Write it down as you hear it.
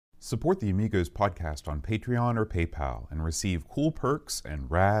Support the Amigos podcast on Patreon or PayPal and receive cool perks and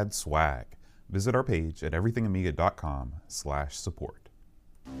rad swag. Visit our page at everythingamiga.com/support.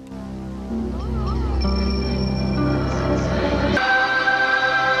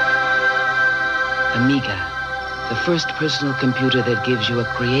 Amiga, the first personal computer that gives you a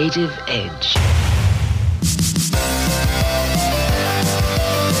creative edge.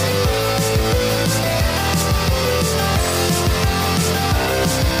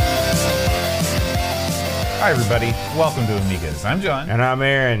 Hi everybody, welcome to Amigas. I'm John. And I'm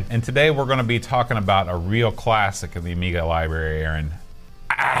Aaron. And today we're going to be talking about a real classic of the Amiga library, Aaron.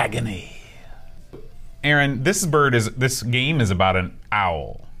 Agony. Aaron, this game is about an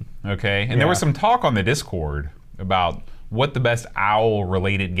owl, okay? And there was some talk on the Discord about what the best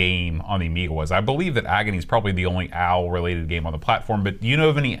owl-related game on the Amiga was. I believe that Agony is probably the only owl-related game on the platform, but do you know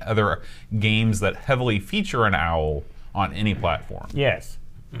of any other games that heavily feature an owl on any platform? Yes.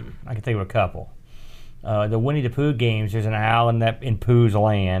 I can think of a couple. The Winnie the Pooh games, there's an owl in Pooh's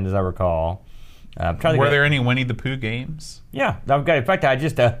land, as I recall. Were there any Winnie the Pooh games? Yeah, I've got. In fact, I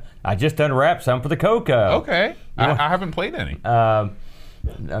just unwrapped some for the Coco. Okay, I haven't played any. I'm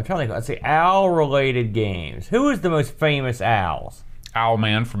trying to think. Let's see, owl-related games. Who is the most famous owls?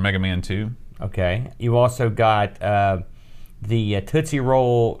 Owlman from Mega Man 2. Okay, you also got the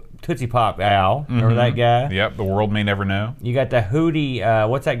Tootsie Pop owl. Remember that guy? Yep, the world may never know. You got the Hootie.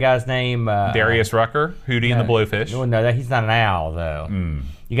 What's that guy's name? Darius Rucker, Hootie and the Blowfish. No, he's not an owl though.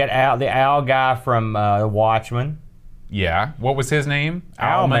 You got the owl guy from The Watchmen. Yeah, what was his name?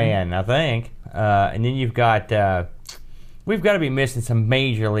 Owlman, I think. And then you've got. We've got to be missing some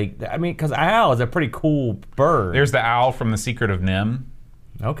major league. I mean, because owl is a pretty cool bird. There's the owl from The Secret of Nim.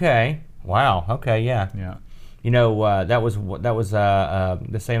 Okay. Wow. Okay. Yeah. Yeah. You know, that was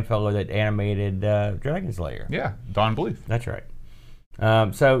the same fellow that animated Dragon Slayer. Yeah, Don Bluth. That's right.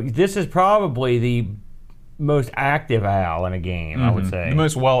 So this is probably the most active owl in a game, I would say. The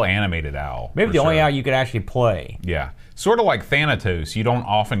most well-animated owl. Maybe the only owl you could actually play. Yeah. Sort of like Thanatos, you don't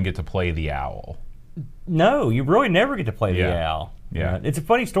often get to play the owl. No, you really never get to play the owl. Yeah. It's a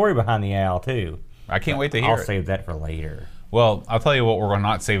funny story behind the owl, too. I can't wait to hear I'll it. save that for later. Well, I'll tell you what we're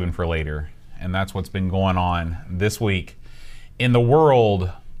not saving for later. And that's what's been going on this week in the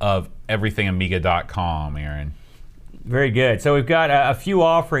world of everythingamiga.com, Aaron. Very good. So we've got a few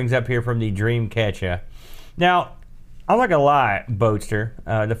offerings up here from the Dreamcatcher. Now, I'm not going to lie, Boatster.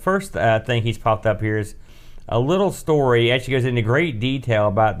 The first thing he's popped up here is a little story. It actually goes into great detail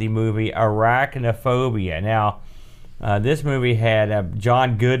about the movie Arachnophobia. Now, this movie had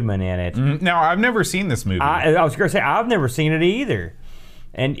John Goodman in it. Now, I've never seen this movie. I was going to say, I've never seen it either.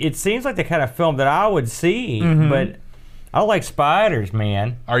 And it seems like the kind of film that I would see, but I don't like spiders,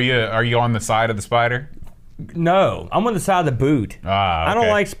 man. Are you on the side of the spider? No, I'm on the side of the boot. Okay. I don't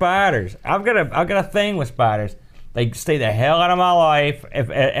like spiders. I've got a thing with spiders. They stay the hell out of my life,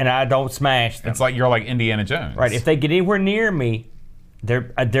 and I don't smash them. It's like you're like Indiana Jones, right? If they get anywhere near me,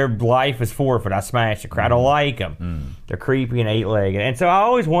 their life is forfeit. I smash the crap. I don't like them. They're creepy and eight-legged. And so I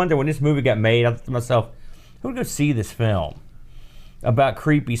always wonder when this movie got made. I thought to myself, who would go see this film about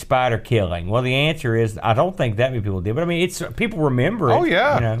creepy spider killing? Well, the answer is I don't think that many people did, but I mean, it's people remember it. Oh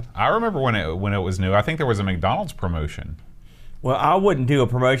yeah, you know? I remember when it was new. I think there was a McDonald's promotion. Well, I wouldn't do a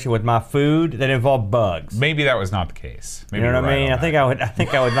promotion with my food that involved bugs. Maybe that was not the case. Maybe you know what I mean? I think I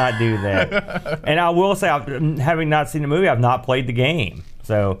would not do that. And I will say, having not seen the movie, I've not played the game.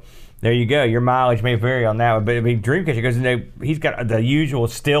 So there you go. Your mileage may vary on that one, but I mean, Dreamcatcher goes into. He's got the usual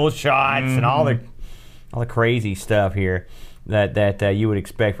still shots and all the crazy stuff here that you would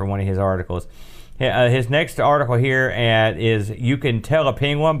expect from one of his articles. His next article here is "You Can Tell a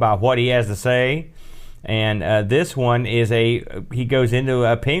Penguin by What He Has to Say," and this one is he goes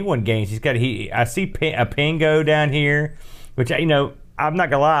into penguin games. I see a Pingo down here, which I'm not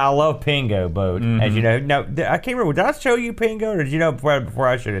gonna lie, I love Pingo Boat. As you know, no, I can't remember. Did I show you Pingo, or did you know before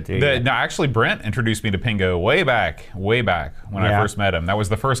I showed it to you? No, actually, Brent introduced me to Pingo way back when I first met him. That was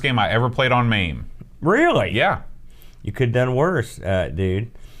the first game I ever played on MAME. Really? Yeah. You could have done worse, dude.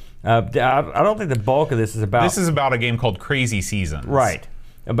 I don't think the bulk of this is about... This is about a game called Crazy Seasons. Right.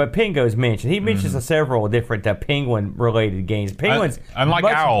 But Pingo's mentioned. He mentions several different penguin-related games. Penguins... Unlike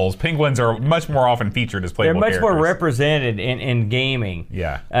owls, penguins are much more often featured as playable characters. They're much more represented in gaming.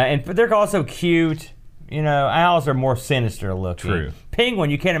 Yeah. And they're also cute. You know, owls are more sinister looking. True. Penguin,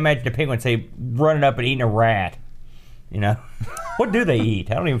 you can't imagine a penguin, say, running up and eating a rat. You know? What do they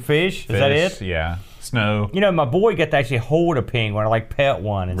eat? I don't even fish. Is that it? Yeah. snow. You know, my boy got to actually hold a penguin, or like pet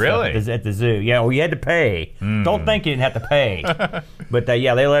one and Really? stuff at the zoo. Yeah, well, you had to pay. Don't think you didn't have to pay. But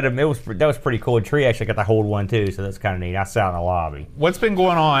yeah, they let him. That was pretty cool. Tree actually got to hold one too, so that's kind of neat. I sat in the lobby. What's been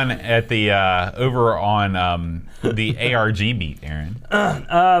going on at the over on the ARG beat, Aaron?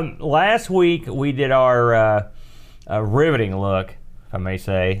 Last week we did our riveting look, if I may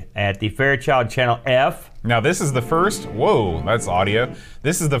say, at the Fairchild Channel F. Now this is the first. Whoa, that's audio.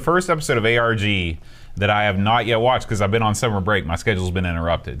 This is the first episode of ARG that I have not yet watched because I've been on summer break. My schedule's been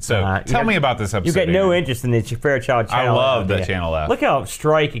interrupted. So tell me about this episode. You got no Aaron. interest in the Fairchild Channel F. I love the Channel F. Look how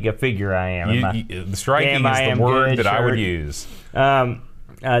striking a figure I am. The striking is the word that I would use.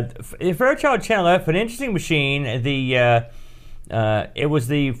 The Fairchild Channel F, an interesting machine. It was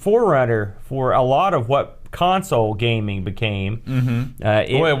the forerunner for a lot of what console gaming became. Mm-hmm.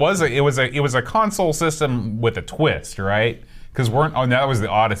 It was a console system with a twist, right? Because that was the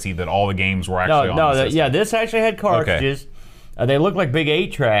Odyssey that all the games were actually on. The system. Yeah, this actually had cartridges. Okay. They looked like big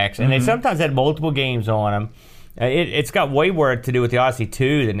 8-tracks, and they sometimes had multiple games on them. It's got way more to do with the Odyssey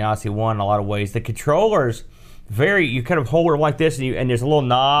 2 than the Odyssey 1 in a lot of ways. The controllers, you kind of hold it like this, and there's a little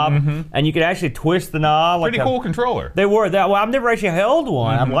knob, and you could actually twist the knob. Pretty cool controller. They were. Well, I've never actually held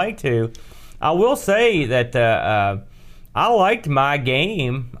one. I'd like to. I will say that I liked my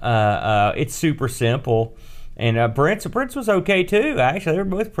game. It's super simple, and Brent's was okay too. Actually, they were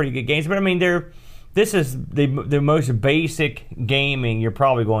both pretty good games. But I mean, this is the most basic gaming you're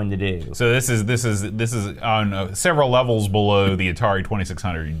probably going to do. So this is on several levels below the Atari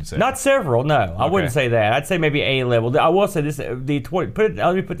 2600. You'd say? Not several. No, I wouldn't say that. I'd say maybe A level. I will say this. Let me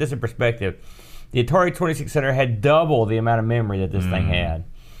put this in perspective. The Atari 2600 had double the amount of memory that this thing had.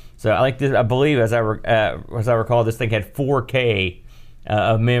 So I believe, as I recall, this thing had 4K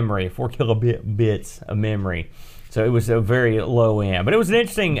of memory, 4 kilobits of memory. So it was a very low end, but it was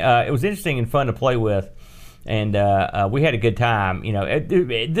interesting and fun to play with, and we had a good time. You know,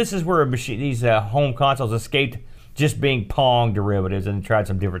 this is where these home consoles escaped just being Pong derivatives and tried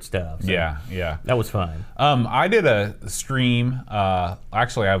some different stuff. So yeah, that was fun. I did a stream.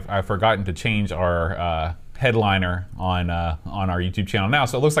 Actually, I've forgotten to change our headliner on our YouTube channel now,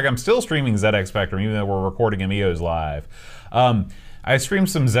 so it looks like I'm still streaming ZX Spectrum, even though we're recording Amigos live. I streamed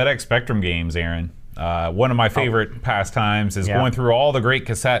some ZX Spectrum games, Aaron. One of my favorite pastimes is going through all the great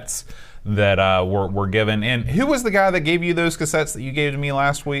cassettes that were given. And who was the guy that gave you those cassettes that you gave to me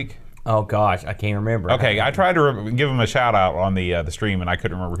last week? Oh gosh, I can't remember. Okay, I tried to give him a shout out on the stream, and I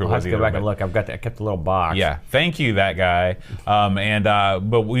couldn't remember who it was. I'll have to go back and look. I kept a little box. Yeah, thank you, that guy.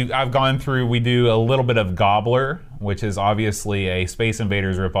 But I've gone through. We do a little bit of Gobbler, which is obviously a Space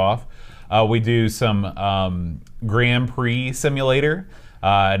Invaders ripoff. We do some Grand Prix Simulator.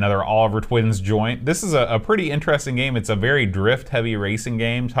 Another Oliver Twins joint. This is a pretty interesting game. It's a very drift-heavy racing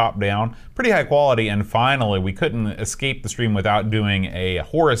game, top-down, pretty high quality. And finally, we couldn't escape the stream without doing a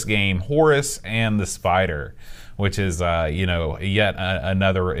Horus game, Horus and the Spider, which is yet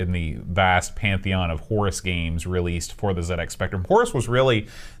another in the vast pantheon of Horus games released for the ZX Spectrum. Horus was really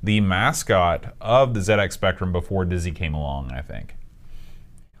the mascot of the ZX Spectrum before Dizzy came along, I think.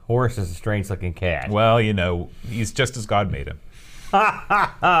 Horus is a strange-looking cat. Well, he's just as God made him.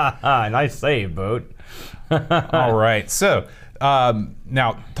 Nice save, Boat. All right. So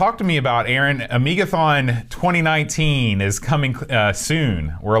now talk to me about, Aaron, Amigathon 2019 is coming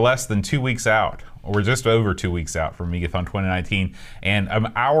soon. We're less than 2 weeks out. We're just over 2 weeks out from Amigathon 2019. And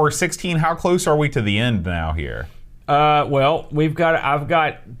hour 16, how close are we to the end now here? Well, I've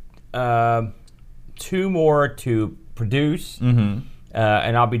got 2 more to produce.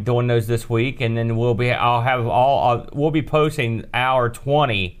 And I'll be doing those this week, and then we'll be posting hour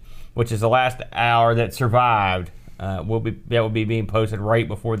 20, which is the last hour that survived. That will be being posted right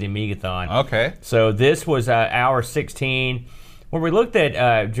before the Amigathon. Okay. So this was hour 16, where we looked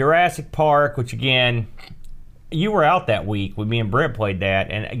at Jurassic Park, which again, you were out that week when me and Brent played that,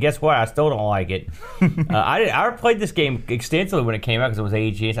 and guess what? I still don't like it. I played this game extensively when it came out because it was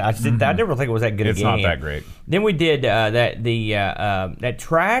AGS. I never think it was that good a game. It's not that great. Then we did that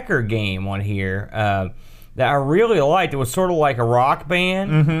tracker game on here that I really liked. It was sort of like a Rock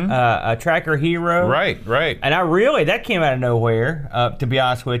Band, a Tracker Hero. Right. And that came out of nowhere, to be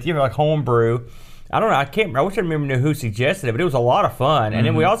honest with you, like homebrew. I don't know. I can't. I wish I remember who suggested it, but it was a lot of fun. And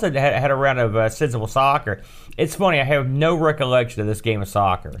then we also had a round of Sensible Soccer. It's funny. I have no recollection of this game of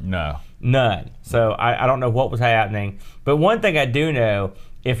soccer. No, none. So I don't know what was happening. But one thing I do know: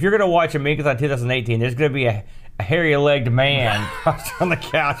 if you're going to watch Amigathon 2018, there's going to be a hairy-legged man crouched on the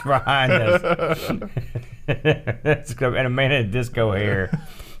couch behind us, and a man in disco hair.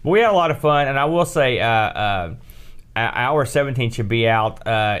 But we had a lot of fun, and I will say. Hour 17 should be out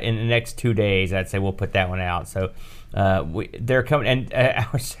in the next 2 days. I'd say we'll put that one out. So they're coming, and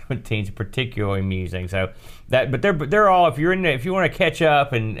Hour 17 is particularly amusing. So but they're all, if you want to catch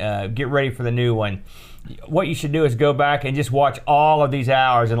up and get ready for the new one, what you should do is go back and just watch all of these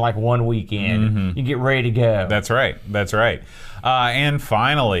hours in like one weekend. Mm-hmm. You can get ready to go. That's right. And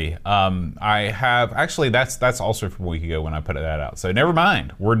finally, I have actually that's also from a week ago when I put that out. So never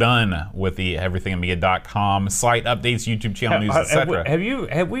mind, we're done with the everythingamiga.com site updates, YouTube channel news, etc.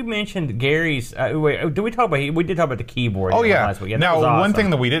 Have we mentioned Gary's? Did we talk about? We did talk about the keyboard. Oh yeah. Last week. Now was awesome. one thing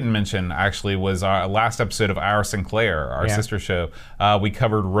that we didn't mention actually was our last episode of Our Sinclair, our sister show. We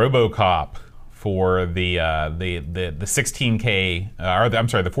covered RoboCop for the 16K,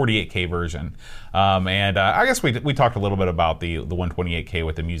 the 48K version, and I guess we talked a little bit about the 128K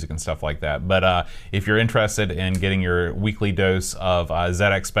with the music and stuff like that. But if you're interested in getting your weekly dose of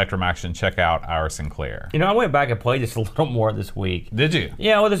ZX Spectrum action, check out Our Sinclair. I went back and played this a little more this week. Did you?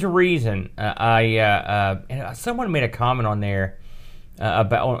 Yeah, well, there's a reason. Someone made a comment on there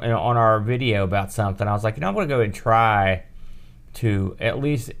about on our video about something. I was like, I'm going to go and try to at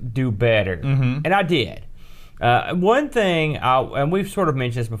least do better. And I did. One thing, and we've sort of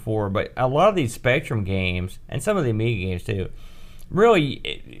mentioned this before, but a lot of these Spectrum games, and some of the Amiga games too,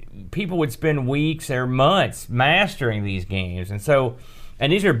 really, people would spend weeks or months mastering these games. And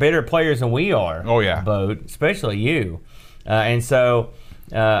these are better players than we are. Oh, yeah. Boat, especially you. And so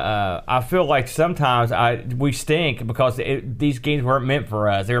I feel like sometimes we stink because these games weren't meant for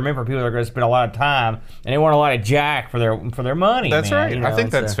us. They were meant for people that are going to spend a lot of time and they want a lot of jack for their money. That's man. right. I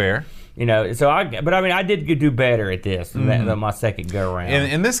think that's fair. I did do better at this than my second go around.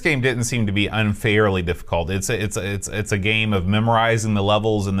 And this game didn't seem to be unfairly difficult. It's a game of memorizing the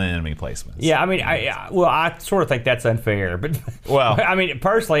levels and the enemy placements. Yeah, I sort of think that's unfair, but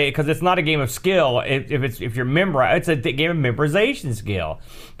personally, because it's not a game of skill. If you're it's a game of memorization skill.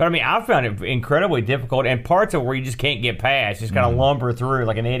 But I found it incredibly difficult, and parts of it where you just can't get past, just kind of lumber through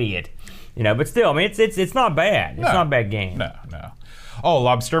like an idiot. But still, it's not bad. It's not a bad game. No. Oh,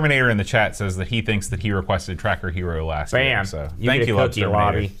 Lobsterminator in the chat says that he thinks that he requested Tracker Hero last year. So thank you,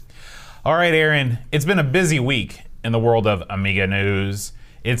 Lobsterminator. All right, Aaron. It's been a busy week in the world of Amiga news.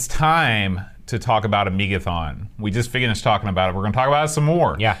 It's time to talk about Amigathon. We just finished talking about it. We're going to talk about it some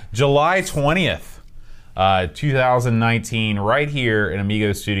more. Yeah. July 20th, 2019, right here in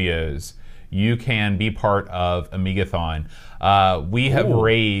Amigo Studios. You can be part of Amigathon. We have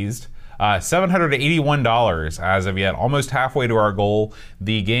raised $781 as of yet, almost halfway to our goal.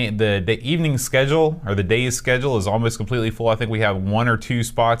 The evening schedule, or the day's schedule, is almost completely full. I think we have 1 or 2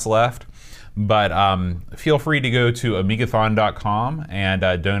 spots left. But feel free to go to amigathon.com and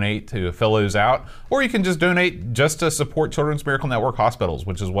donate to fill those out. Or you can just donate just to support Children's Miracle Network hospitals,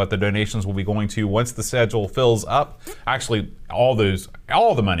 which is what the donations will be going to once the schedule fills up. Actually, all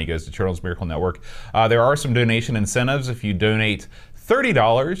the money goes to Children's Miracle Network. There are some donation incentives. If you donate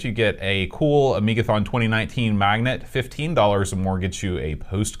 $30, you get a cool Amigathon 2019 magnet. $15 or more gets you a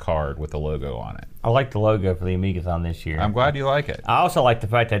postcard with the logo on it. I like the logo for the Amigathon this year. I'm glad you like it. I also like the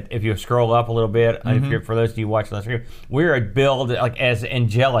fact that if you scroll up a little bit, for those of you watching the screen, we're billed like as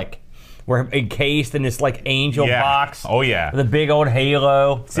angelic. We're encased in this like angel box. Oh yeah. With a big old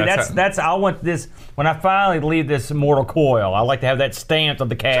halo. See, that's I want this when I finally leave this mortal coil. I like to have that stamped on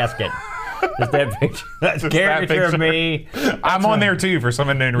the casket. Just that picture. That's caricature of me. I'm on there too for some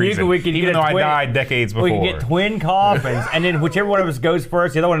unknown reason. Even though I died decades before. We can get twin coffins, and then whichever one of us goes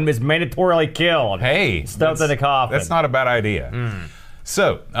first, the other one is mandatorily killed. Hey, stuffed in the coffin. That's not a bad idea.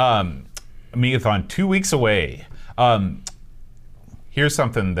 So, Amigathon 2 weeks away. Here's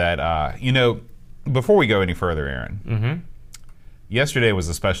something that before we go any further, Aaron. Yesterday was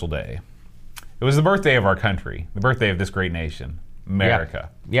a special day. It was the birthday of our country, the birthday of this great nation, America.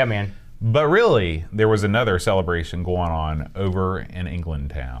 Yeah, man. But really, there was another celebration going on over in England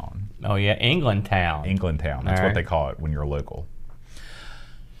Town. Oh, yeah, England Town. England Town. That's what they call it when you're local.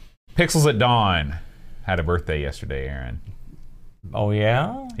 Pixels at Dawn had a birthday yesterday, Aaron. Oh,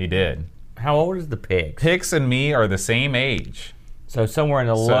 yeah? He did. How old is the Pix? Pix and me are the same age. So somewhere in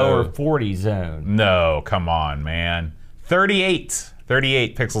the lower 40 zone. No, come on, man. 38.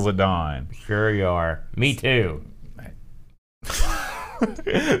 38 Pixels at Dawn. Sure you are. Me too.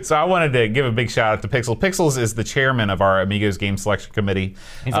 So I wanted to give a big shout out to Pixels. Pixels is the chairman of our Amigos Game Selection Committee.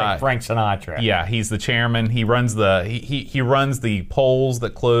 He's like Frank Sinatra. Yeah, he's the chairman. He runs he runs the polls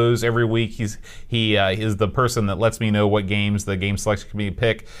that close every week. He is the person that lets me know what games the Game Selection Committee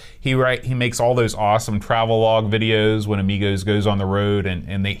pick. He makes all those awesome travel log videos when Amigos goes on the road,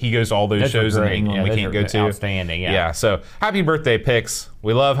 and he goes to all those shows in England we can't go to. Outstanding, yeah. Yeah, so happy birthday, Pix.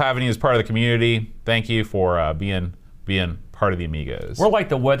 We love having you as part of the community. Thank you for being being part of the Amigos. We're like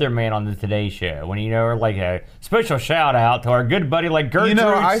the weatherman on the Today Show when like a special shout out to our good buddy like Gertrude.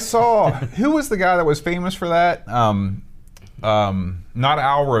 I saw who was the guy that was famous for that? Not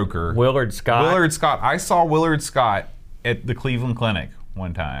Al Roker. Willard Scott. Willard Scott. I saw Willard Scott at the Cleveland Clinic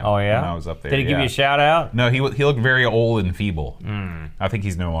one time. Oh yeah, when I was up there. Did he give you a shout out? No, he looked very old and feeble. I think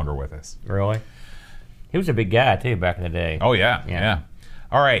he's no longer with us. Really? He was a big guy too back in the day. Oh yeah.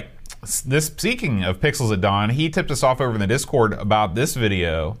 All right. Speaking of Pixels at Dawn, he tipped us off over in the Discord about this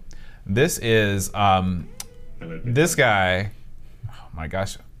video. This is this guy. Oh my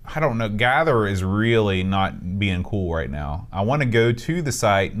gosh, I don't know. Gather is really not being cool right now. I want to go to the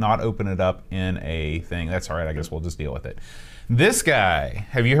site, not open it up in a thing. That's all right. I guess we'll just deal with it. This guy,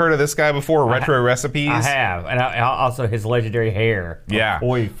 have you heard of this guy before? Retro Recipes? I have, and also his legendary hair. Yeah.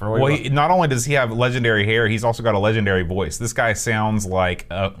 Well, not only does he have legendary hair, he's also got a legendary voice. This guy sounds like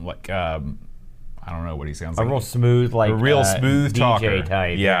I don't know what he sounds like. A real smooth, a real smooth DJ talker.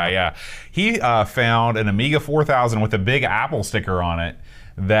 type. Yeah. He found an Amiga 4000 with a big Apple sticker on it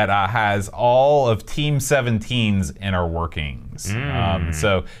that has all of Team 17's inner workings.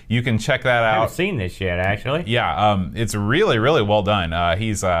 So you can check that out. I haven't seen this yet, actually. Yeah, it's really, really well done.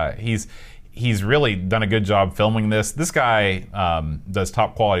 He's really done a good job filming this. This guy does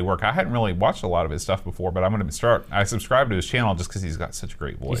top quality work. I hadn't really watched a lot of his stuff before, but I'm going to start. I subscribe to his channel just because he's got such a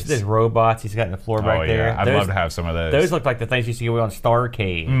great voice. You see those robots he's got in the floor back there? I'd love to have some of those. Those look like the things you see on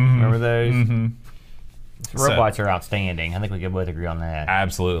Starcade. Remember those? Robots are outstanding. I think we can both agree on that.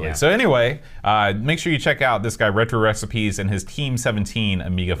 Absolutely. Yeah. So anyway, make sure you check out this guy, Retro Recipes, and his Team 17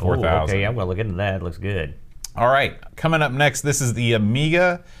 Amiga 4000. Ooh, okay, I'm going to look into that. It looks good. All right. Coming up next, this is the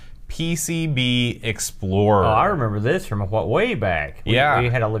Amiga PCB Explorer. Oh, I remember this from way back. We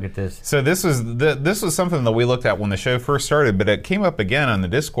had a look at this. So this was something that we looked at when the show first started, but it came up again on the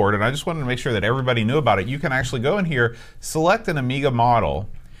Discord, and I just wanted to make sure that everybody knew about it. You can actually go in here, select an Amiga model,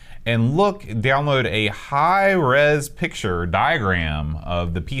 and download a high-res picture diagram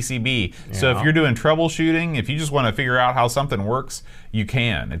of the PCB. Yeah. So if you're doing troubleshooting, if you just want to figure out how something works, you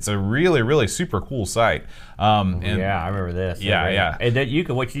can. It's a really, really super cool site. I remember this. Yeah. And you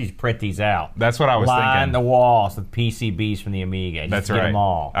can just print these out. That's what I was thinking. Line the walls with PCBs from the Amiga. That's right. Get them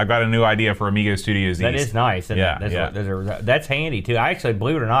all. I've got a new idea for Amigo Studios East. That is nice. That's handy, too. I actually,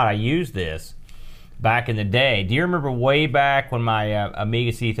 believe it or not, I used this back in the day. Do you remember way back when my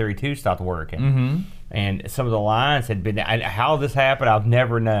Amiga C32 stopped working? And some of the lines had been, how this happened, I've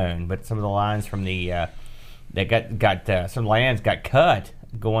never known, but some of the lines from the, some lands got cut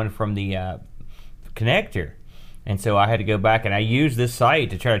going from the connector. And so I had to go back and I used this site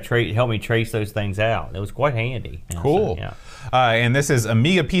to try to help me trace those things out. It was quite handy. Cool. So, and this is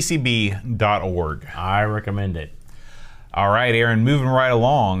AmigaPCB.org. I recommend it. All right, Aaron, moving right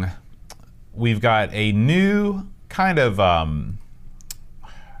along. We've got a new kind of,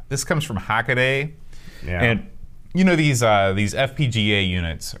 this comes from Hackaday. Yeah. And these FPGA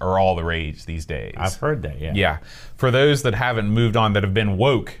units are all the rage these days. I've heard that, yeah. Yeah. For those that haven't moved on, that have been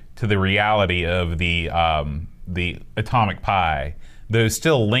woke to the reality of the Atomic Pi, those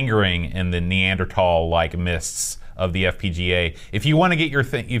still lingering in the Neanderthal-like mists of the FPGA. If you want to get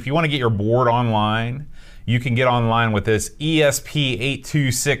your board online, you can get online with this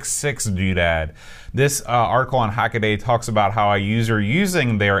ESP8266 doodad. This article on Hackaday talks about how a user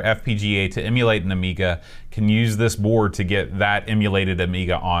using their FPGA to emulate an Amiga can use this board to get that emulated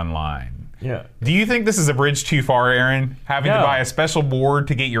Amiga online. Yeah. Do you think this is a bridge too far, Aaron? Having to buy a special board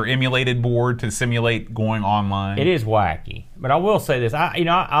to get your emulated board to simulate going online? It is wacky. But I will say this.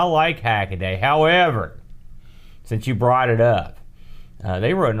 I like Hackaday. However, since you brought it up,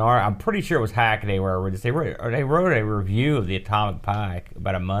 they wrote an article. I'm pretty sure it was Hackaday where I read this. They wrote a review of the Atomic Pi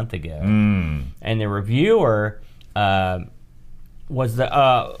about a month ago, and the reviewer was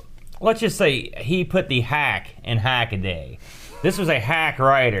let's just say he put the hack in Hackaday. This was a hack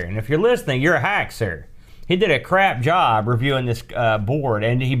writer, and if you're listening, you're a hack, sir. He did a crap job reviewing this board,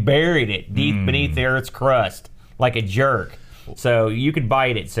 and he buried it deep beneath the Earth's crust like a jerk. So you could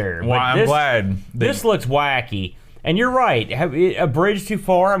bite it, sir. Well, I'm glad. This looks wacky. And you're right. A bridge too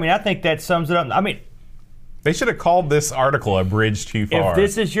far? I mean, I think that sums it up. I mean, they should have called this article a bridge too far. If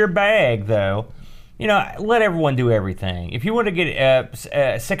this is your bag, though, let everyone do everything. If you want to get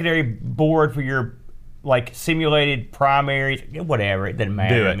a secondary board for your simulated primaries, whatever, it doesn't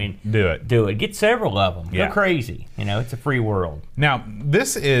matter. Do it. Do it. Get several of them. Yeah. Go crazy. It's a free world. Now,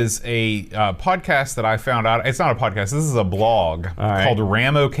 this is a podcast that I found out. It's not a podcast. This is a blog called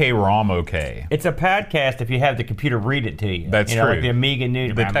RamOK RomOK. It's a podcast if you have the computer read it to you. That's true. Like the Amiga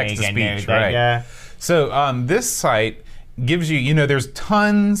News. The text-to-speech, right? So this site gives you, there's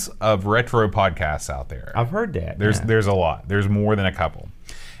tons of retro podcasts out there. I've heard that. There's a lot. There's more than a couple.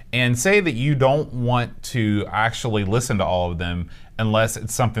 And say that you don't want to actually listen to all of them unless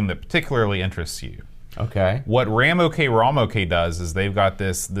it's something that particularly interests you. Okay. What RamOK does is they've got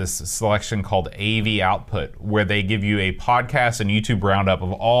this selection called AV Output, where they give you a podcast and YouTube roundup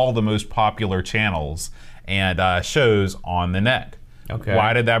of all the most popular channels and shows on the net. Okay.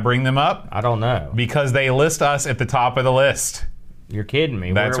 Why did that bring them up? I don't know. Because they list us at the top of the list. You're kidding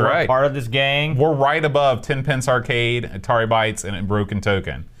me. That's we're right. Part of this gang. We're right above 10 Pence Arcade, Atari Bytes, and Broken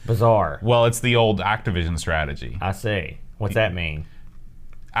Token. Bizarre. Well, it's the old Activision strategy. I see. What's that mean?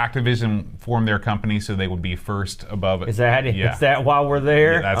 Activision formed their company so they would be first above it. Is that why we're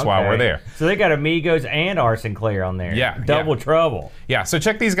there? Yeah, that's why we're there. So they got Amigos and R. Sinclair on there. Yeah. Double trouble. Yeah, so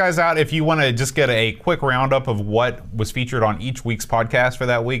check these guys out if you want to just get a quick roundup of what was featured on each week's podcast for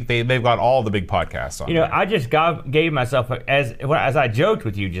that week. They've got all the big podcasts on there. I just gave myself, as I joked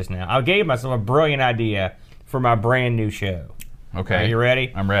with you just now, I gave myself a brilliant idea for my brand new show. Okay. Are you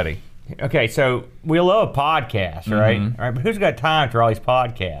ready? I'm ready. Okay, so we love podcasts, right? Mm-hmm. All right, but who's got time for all these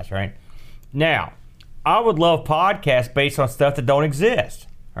podcasts, right? Now, I would love podcasts based on stuff that don't exist,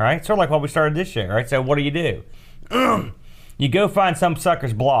 all right? Sort of like why we started this show, right? So what do? You go find some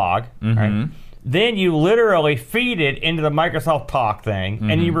sucker's blog, right? Then you literally feed it into the Microsoft Talk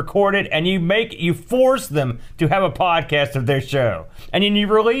thing, and you record it, and you force them to have a podcast of their show, and then you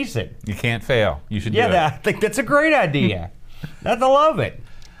release it. You can't fail. You should do it. Yeah, I think that's a great idea. I love it.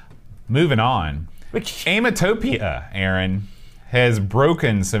 Moving on. Amatopia, Aaron, has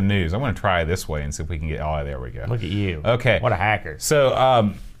broken some news. I'm going to try this way and see if we can get... Oh, there we go. Look at you. Okay. What a hacker.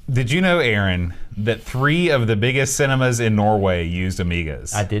 So, did you know, Aaron, that 3 of the biggest cinemas in Norway used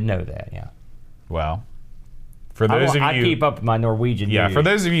Amigas? I did know that, yeah. Well, for those of you... I keep up with my Norwegian news. Yeah, for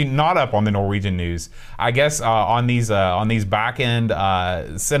those of you not up on the Norwegian news, I guess on these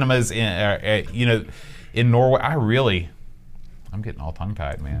back-end cinemas in Norway, I'm getting all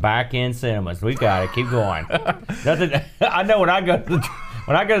tongue-tied, man. Back-end cinemas. We got it. Keep going. I know when I go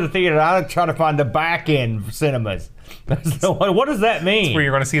to the theater, I try to find the back-end cinemas. What does that mean? That's where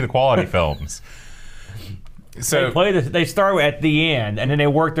you're going to see the quality films. So they start at the end and then they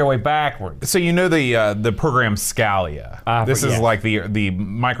work their way backwards. So the program Scalia. This is like the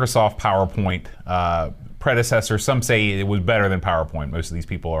Microsoft PowerPoint predecessor. Some say it was better than PowerPoint. Most of these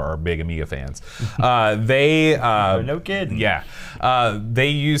people are big Amiga fans. No kidding. Yeah, they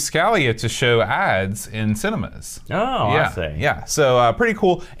use Scalia to show ads in cinemas. Oh, yeah, I see. Yeah, so pretty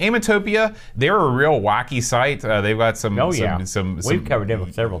cool. Amatopia, they're a real wacky site. They've got some. We've covered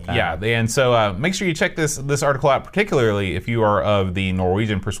them several times. Yeah, and so make sure you check this article out, particularly if you are of the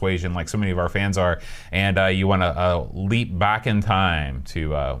Norwegian persuasion, like so many of our fans are, and you want to leap back in time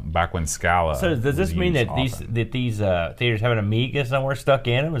to back when Scala. So does this mean that these theaters have an Amiga somewhere stuck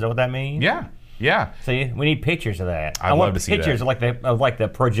in them? Is that what that means? Yeah. See, we need pictures of that. I'd love to see pictures that. of like the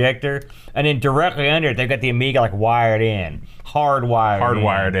projector, and then directly under it, they've got the Amiga like wired in,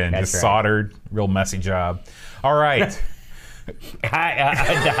 hardwired in, just soldered. Real messy job. All right.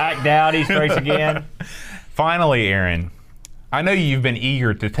 Hack down these straights again. Finally, Aaron, I know you've been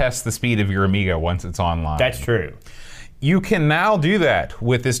eager to test the speed of your Amiga once it's online. That's true. You can now do that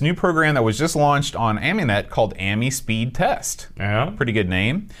with this new program that was just launched on Aminet called Ami Speed Test. Yeah. Pretty good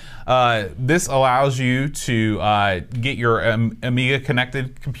name. This allows you to get your Amiga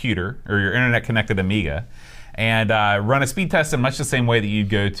connected computer or your internet connected Amiga and run a speed test in much the same way that you'd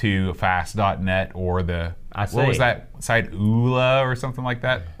go to fast.net or what was that site, Ookla or something like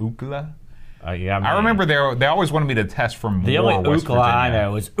that? Ookla? Yeah, I remember they always wanted me to test from the Moore, only West Ookla I Virginia.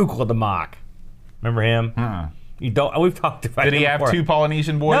 know is Ookla the Mock. Remember him? We've talked about him Did he have before. 2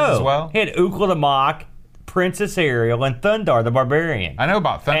 Polynesian boys No, as well? he had Ookla the Mock, Princess Ariel, and Thundar the Barbarian. I know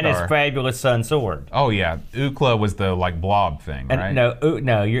about Thundar. And his fabulous son Sword. Oh yeah, Ookla was the blob thing, right?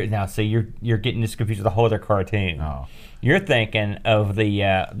 No, you're getting this confused with a whole other cartoon. Oh. You're thinking of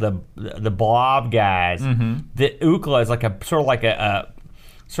the blob guys. The Ookla is like a sort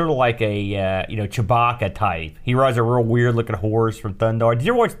of like a Chewbacca type. He rides a real weird looking horse from Thundar. Did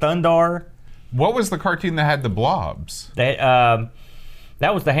you ever watch Thundar? What was the cartoon that had the blobs? That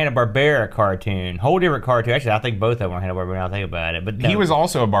was the Hanna-Barbera cartoon. Whole different cartoon. Actually, I think both of them were Hanna-Barbera now I think about it. But no. He was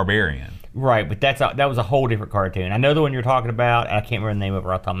also a barbarian. Right, but that was a whole different cartoon. I know the one you're talking about. I can't remember the name of it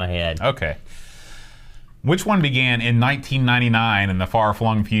right off the top of my head. Okay. Which one began in 1999 in the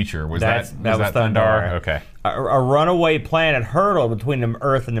far-flung future? Was that Thundar? Okay. A runaway planet hurtled between the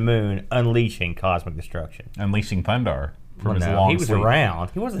Earth and the Moon, unleashing cosmic destruction. Unleashing Thundar. from his No, long he was sleep.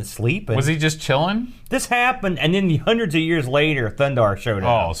 around. He wasn't sleeping. Was he just chilling? This happened, and then hundreds of years later, Thundar showed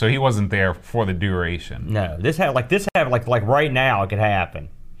up. Oh, so he wasn't there for the duration. No, this happened like right now. It could happen,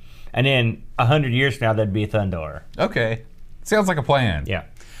 and then 100 years from now, that'd be a Thundar. Okay. Sounds like a plan. Yeah.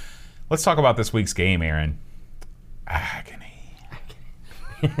 Let's talk about this week's game, Aaron. Agony.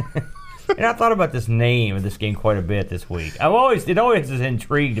 And I thought about this name of this game quite a bit this week. It always has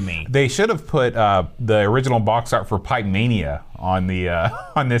intrigued me. They should have put the original box art for Pipe Mania on the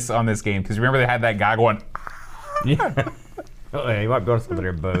on this game, because remember they had that guy going. Yeah. Oh, yeah, you might be on some of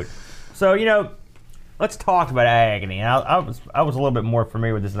their boat. So let's talk about Agony. And I was a little bit more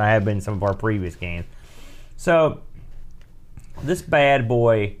familiar with this than I have been in some of our previous games. So this bad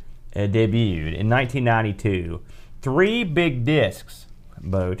boy debuted in 1992. 3 big discs,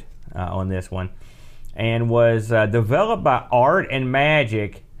 boat. On this one, and was developed by Art and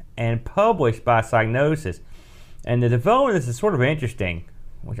Magic and published by Psygnosis. And the development of this is sort of interesting,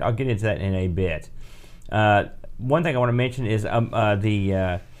 which I'll get into that in a bit. One thing I want to mention is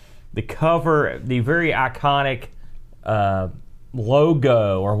the cover, the very iconic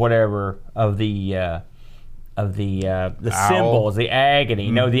logo or whatever of the symbols, the agony.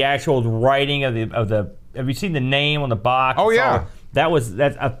 You know, the actual writing of the. Have you seen the name on the box? Oh yeah.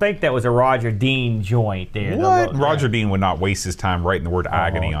 I think that was a Roger Dean joint there. What? Roger Dean would not waste his time writing the word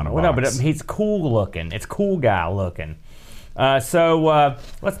agony on a box. No, but he's cool looking. It's cool guy looking. So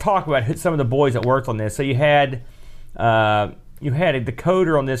let's talk about some of the boys that worked on this. So you had a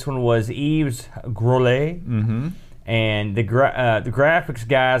decoder on this one was Yves Grolet, and the graphics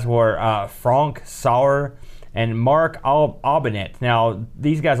guys were Frank Sauer and Mark Aubenet. Now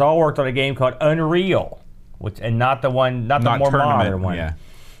these guys all worked on a game called Unreal. Not the more modern one.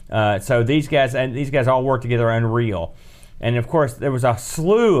 Yeah. So these guys all work together on Unreal, and of course there was a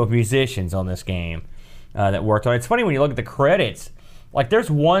slew of musicians on this game that worked on it. It's funny when you look at the credits. Like there's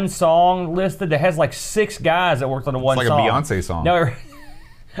one song listed that has like 6 guys that worked on the one song. It's like a Beyonce song. No,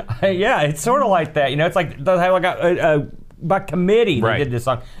 yeah, it's sort of like that. It's like they have like a by committee they did this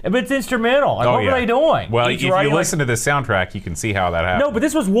song, but it's instrumental. Like, what were they doing? Well, if you listen to the soundtrack, you can see how that happened. No, but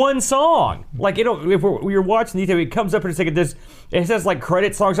this was one song. Like if you're watching these, it comes up in a second. It says like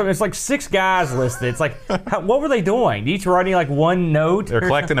credit songs. It's like 6 guys listed. It's like, what were they doing? Each writing like one note. They're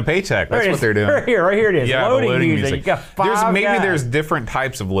collecting a paycheck. That's what they're doing. Right here it is. Yeah, loading music. You got 5 guys. There's different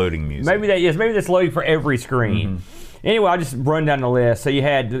types of loading music. Maybe that's loading for every screen. Anyway, I'll just run down the list. So you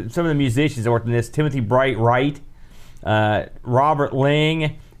had some of the musicians that worked on this: Timothy Wright. Robert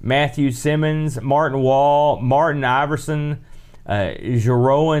Ling, Matthew Simmons, Martin Wall, Martin Iverson,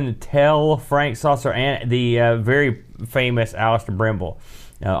 Jeroen Tell, Frank Saucer, and the very famous Alistair Brimble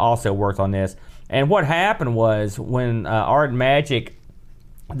also worked on this. And what happened was when Art and Magic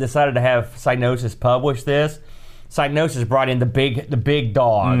decided to have Psygnosis publish this, Psygnosis brought in the big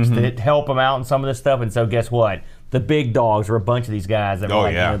dogs to help them out in some of this stuff. And so guess what? The big dogs were a bunch of these guys that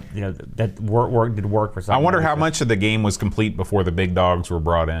were that did work for Psygnosis. I wonder how much of the game was complete before the big dogs were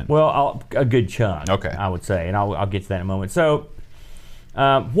brought in. Well, a good chunk. Okay, I would say, and I'll get to that in a moment. So,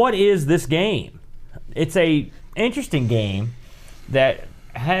 what is this game? It's a interesting game that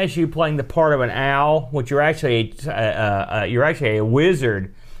has you playing the part of an owl, which you're actually a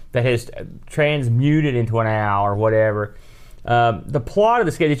wizard that has transmuted into an owl or whatever. The plot of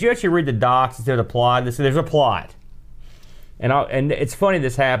this game. Did you actually read the docs instead of the plot? There's a plot. And it's funny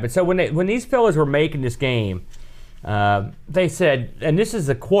this happened. So when these fellas were making this game, they said, and this is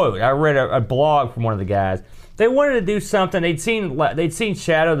a quote. I read a blog from one of the guys. They wanted to do something. They'd seen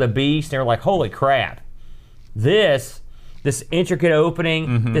Shadow of the Beast. And they were like, "Holy crap! This intricate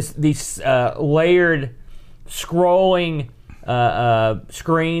opening, these layered, scrolling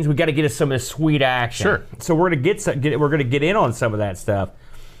screens. We got to get us some of this sweet action. Sure. So we're gonna get in on some of that stuff."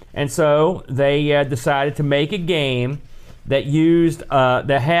 And so they decided to make a game that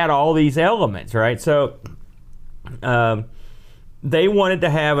had all these elements, right? So they wanted to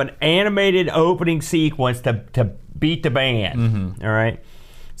have an animated opening sequence to beat the band. All right.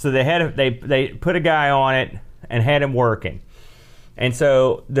 So they put a guy on it and had him working. And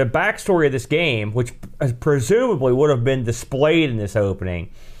so the backstory of this game, which presumably would have been displayed in this opening,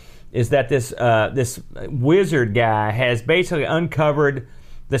 is that this wizard guy has basically uncovered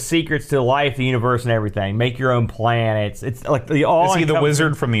the secrets to life, the universe, and everything. Make your own planets. It's like the all. Is he the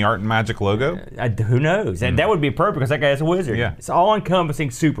wizard from the Art and Magic logo? Who knows? And that would be perfect because that guy's a wizard. Yeah. It's all-encompassing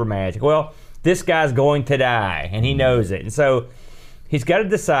super magic. Well, this guy's going to die, and he knows it. And so he's got to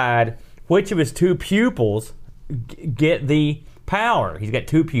decide which of his 2 pupils get the power. He's got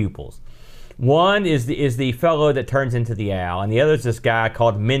 2 pupils. One is the fellow that turns into the owl, and the other is this guy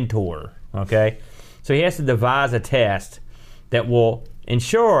called Mentor. Okay, so he has to devise a test that will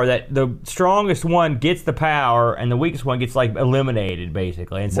ensure that the strongest one gets the power and the weakest one gets like eliminated,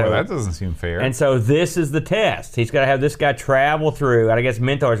 basically. And so that doesn't seem fair. And so this is the test. He's got to have this guy travel through, and I guess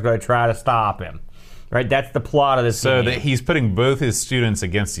Mentor is going to try to stop him. Right? That's the plot of this game. So that he's putting both his students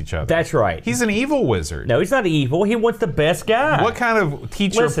against each other. That's right. He's an evil wizard. No, he's not evil. He wants the best guy. What kind of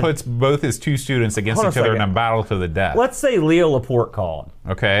teacher puts both his two students against each other in a battle to the death? Let's say Leo Laporte called.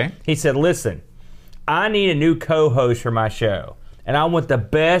 Okay. He said, listen, I need a new co-host for my show, and I want the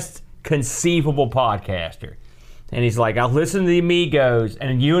best conceivable podcaster. And he's like, I'll listen to the Amigos,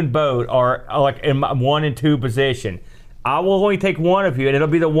 and you and Boat are like in my 1 and 2 position. I will only take one of you, and it'll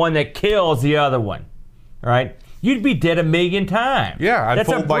be the one that kills the other one. Right? You'd be dead a million times. Yeah, I'd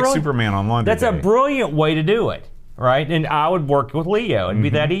fold like Superman on Laundry Day. That's a brilliant way to do it, right? And I would work with Leo. It'd be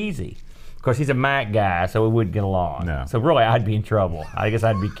that easy. Of course, he's a Mac guy, so we wouldn't get along. No. So really, I'd be in trouble. I guess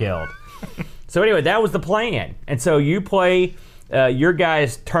I'd be killed. So anyway, that was the plan. And so you play, your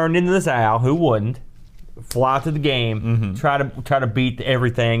guys turned into this owl, who wouldn't, fly through the game, try to beat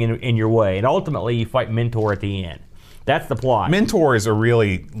everything in your way. And ultimately, you fight Mentor at the end. That's the plot. Mentor is a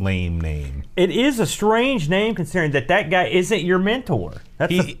really lame name. It is a strange name considering that guy isn't your mentor.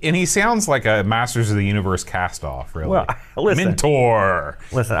 And he sounds like a Masters of the Universe cast-off, really. Well, listen. Mentor.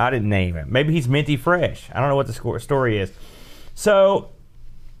 Listen, I didn't name him. Maybe he's Minty Fresh. I don't know what the story is. So,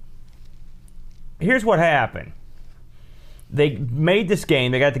 here's what happened. They made this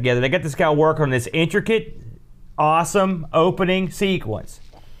game. They got together. They got this guy working on this intricate, awesome opening sequence.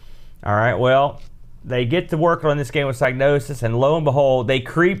 All right, well, they get to work on this game with Psygnosis, and lo and behold, they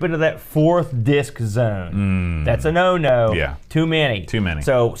creep into that 4th disc zone. That's a no-no. Yeah. Too many. Too many.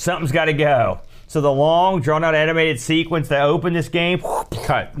 So something's got to go. So the long, drawn-out animated sequence that opened this game,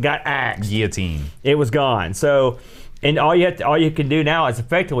 cut, got axed. Guillotine. It was gone. So, and all you can do now is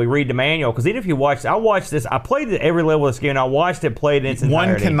effectively read the manual. Because even if you watch, I watched this. I played every level of this game. And I watched it, played it in its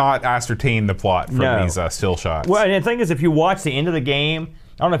entirety. One cannot ascertain the plot from these still shots. Well, and the thing is, if you watch the end of the game.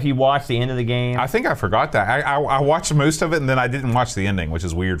 I don't know if you watched the end of the game. I think I forgot that. I watched most of it, and then I didn't watch the ending, which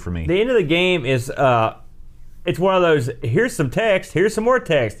is weird for me. The end of the game is, it's one of those, here's some text, here's some more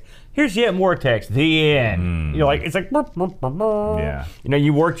text, here's yet more text, the end. You're like, it's like, yeah. You know,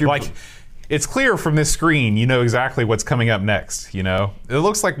 you worked your... Like, it's clear from this screen, you know exactly what's coming up next, you know? It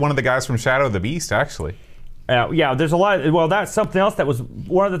looks like one of the guys from Shadow of the Beast, actually. Yeah, there's a lot. Well, that's something else that was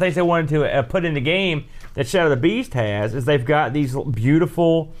one of the things they wanted to put in the game that Shadow of the Beast has is they've got these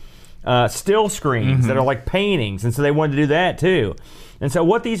beautiful still screens that are like paintings, and so they wanted to do that too. And so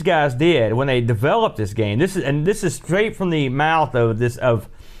what these guys did when they developed this game, this is straight from the mouth of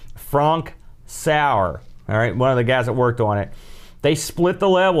Frank Sauer, all right, one of the guys that worked on it. They split the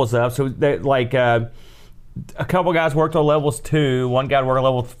levels up, so they like. A couple guys worked on levels 2, one guy worked on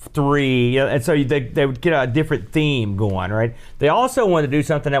level 3, and so they would get a different theme going, right? They also wanted to do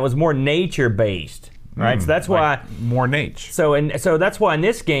something that was more nature-based, right? So that's why more nature. So that's why in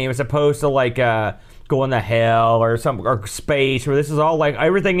this game, as opposed to like going to hell or space, where this is all like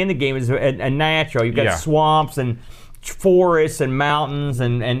everything in the game is a natural. You've got swamps and forests and mountains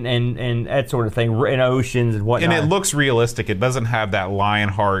and that sort of thing, and oceans and whatnot. And it looks realistic. It doesn't have that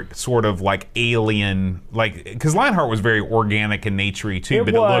Lionheart sort of like alien, like, because Lionheart was very organic and naturey too,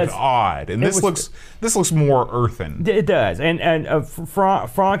 but it looked odd. And this looks more earthen. It does. And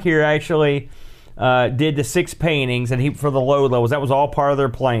Frank here actually did the 6 paintings, and for the low levels, that was all part of their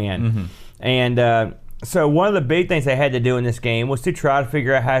plan. And so one of the big things they had to do in this game was to try to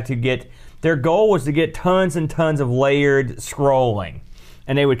figure out how to get. Their goal was to get tons and tons of layered scrolling.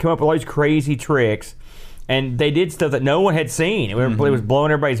 And they would come up with all these crazy tricks. And they did stuff that no one had seen. It was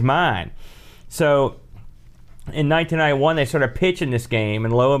blowing everybody's mind. So in 1991, they started pitching this game.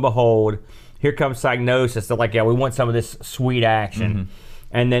 And lo and behold, here comes Psygnosis. They're like, yeah, we want some of this sweet action.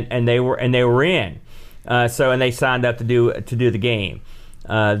 And they were in. And they signed up to do the game.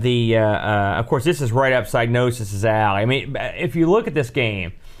 Of course, this is right up Psygnosis' alley. I mean, if you look at this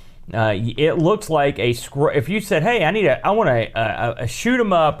game, it looks like if you said, "Hey, I want to shoot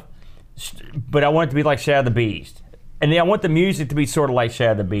 'em up, but I want it to be like Shadow of the Beast, and then I want the music to be sort of like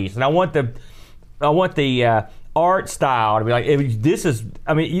Shadow of the Beast, and I want the art style to be like this is."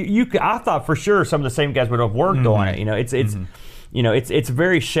 I mean, I thought for sure some of the same guys would have worked on it. You know, it's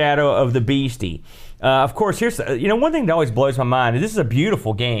very Shadow of the Beasty. Of course, here's one thing that always blows my mind. This is a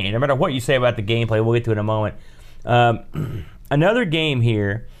beautiful game. No matter what you say about the gameplay, we'll get to it in a moment. Another game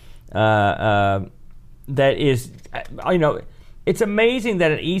here. That is, It's amazing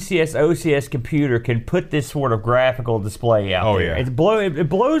that an ECS OCS computer can put this sort of graphical display out there. Yeah. It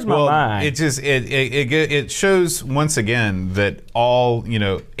blows my mind. It shows once again that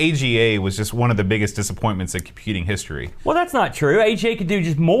AGA was just one of the biggest disappointments in computing history. Well, that's not true. AGA could do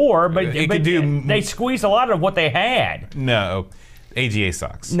just more, but they squeezed a lot of what they had. No, AGA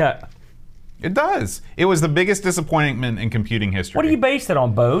sucks. No. It does. It was the biggest disappointment in computing history. What do you base it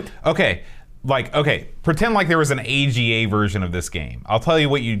on, Boat? Okay. Pretend like there was an AGA version of this game. I'll tell you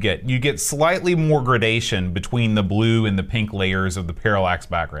what you'd get. You get slightly more gradation between the blue and the pink layers of the parallax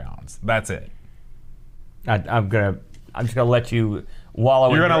backgrounds. That's it. I'm just gonna let you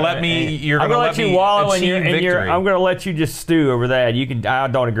wallow. You're gonna let me. You're gonna let you wallow in your. I'm gonna let you just stew over that. I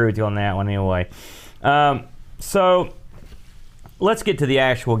don't agree with you on that one anyway. So let's get to the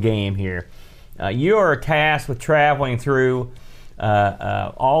actual game here. You are tasked with traveling through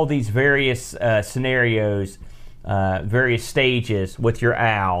all these various scenarios, various stages with your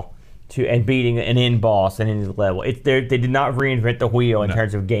owl and beating an end boss and end level. They did not reinvent the wheel in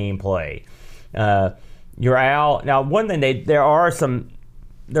terms of gameplay. Your owl. Now, one thing there are some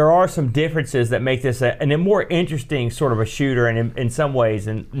differences that make this a more interesting sort of a shooter, and in some ways,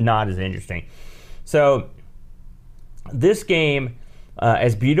 and not as interesting. So, this game,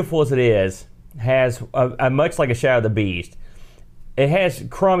 as beautiful as it is, has a much like a Shadow of the Beast. It has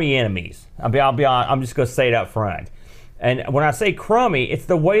crummy enemies. I'll be honest, I'm just going to say it up front. And when I say crummy, it's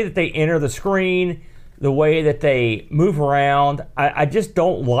the way that they enter the screen, the way that they move around. I just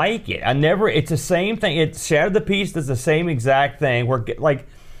don't like it. It's the same thing. It's Shadow of the Beast does the same exact thing. Where, like,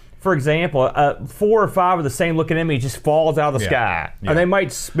 for example, 4 or 5 of the same looking enemies just falls out of the sky. Yeah. Or they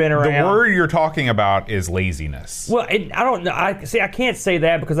might spin around. The word you're talking about is laziness. Well, I don't know. I can't say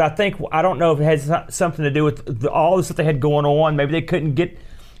that because I don't know if it has something to do with all the stuff they had going on. Maybe they couldn't get.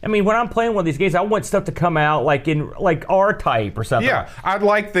 I mean, when I'm playing one of these games, I want stuff to come out like in R-Type or something. Yeah, I'd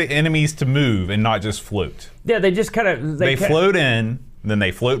like the enemies to move and not just float. Yeah, they just kind of they float in, then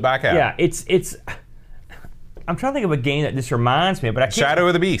they float back out. Yeah, it's. I'm trying to think of a game that this reminds me of, but I can't. Shadow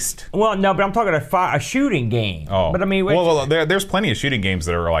of the Beast. Well, no, but I'm talking a shooting game. Oh, but I mean, there's plenty of shooting games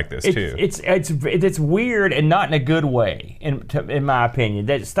that are like this too. It's weird and not in a good way, in my opinion.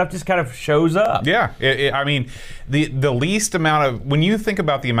 That stuff just kind of shows up. Yeah, I mean, the least amount of when you think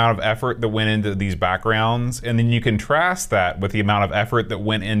about the amount of effort that went into these backgrounds, and then you contrast that with the amount of effort that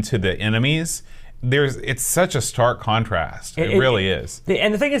went into the enemies. It's such a stark contrast. It really is.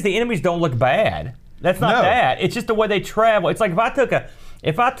 And the thing is, the enemies don't look bad. That's not that. It's just the way they travel. It's like if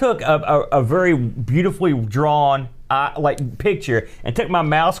I took a very beautifully drawn picture and took my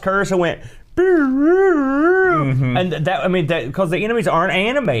mouse cursor and went, and that because the enemies aren't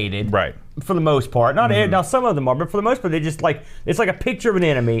animated, right? For the most part, now some of them are, but for the most part, they just it's like a picture of an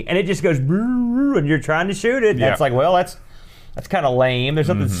enemy, and it just goes, and you're trying to shoot it. And it's like, well, that's kind of lame. There's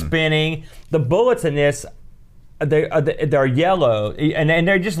something spinning. The bullets in this. They're yellow, and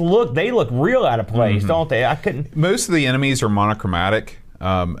they just look real out of place, don't they? Most of the enemies are monochromatic.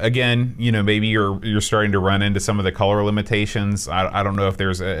 Again, maybe you're starting to run into some of the color limitations. I don't know if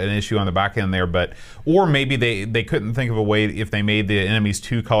there's an issue on the back end there, or maybe they couldn't think of a way, if they made the enemies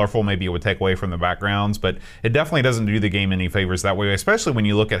too colorful, maybe it would take away from the backgrounds. But it definitely doesn't do the game any favors that way, especially when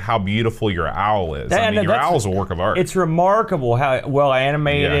you look at how beautiful your owl is. Your owl's a work of art. It's remarkable how well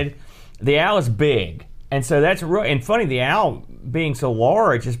animated. Yeah. The owl is big. And so that's real. And funny, the owl being so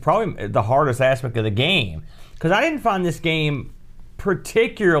large is probably the hardest aspect of the game. Because I didn't find this game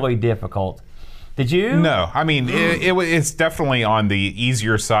particularly difficult. Did you? No. I mean, it's definitely on the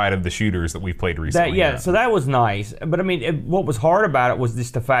easier side of the shooters that we've played recently. So that was nice. But I mean, what was hard about it was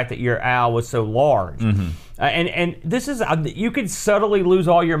just the fact that your owl was so large. And this is, you could subtly lose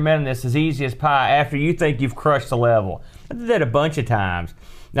all your men in this as easy as pie after you think you've crushed the level. I did that a bunch of times.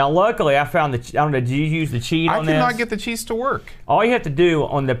 Now, luckily, I found I don't know. Did you use the cheat on this? I cannot get the cheats to work. All you have to do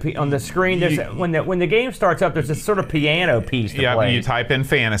on the screen, when the game starts up, there's this sort of piano piece to play. Yeah, you type in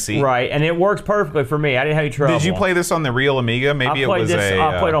fantasy. Right, and it works perfectly for me. I didn't have any trouble. Did you play this on the real Amiga? Maybe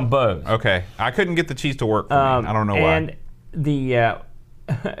I played on both. Okay, I couldn't get the cheats to work for me. I don't know why. And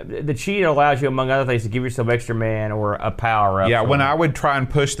the cheat allows you, among other things, to give yourself extra man or a power up. Yeah, when I would try and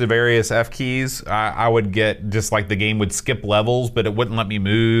push the various F keys, I would get just like the game would skip levels, but it wouldn't let me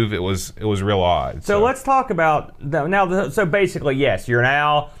move. It was real odd. So let's talk about so basically, yes, you're an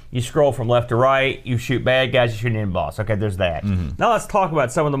owl. You scroll from left to right. You shoot bad guys. You shoot an end boss. Okay, there's that. Now let's talk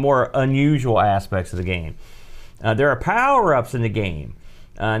about some of the more unusual aspects of the game. There are power-ups in the game.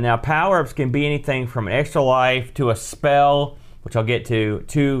 Now power-ups can be anything from an extra life to a spell, which I'll get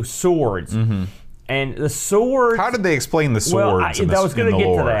to swords. And the swords... How did they explain the swords I was going to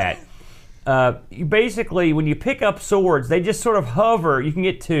get to that. You basically, when you pick up swords, they just sort of hover. You can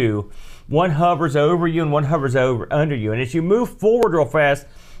get two. One hovers over you and one hovers under you. And as you move forward real fast,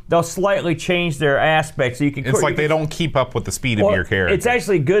 they'll slightly change their aspect. So you can. It's like they don't keep up with the speed of your character. It's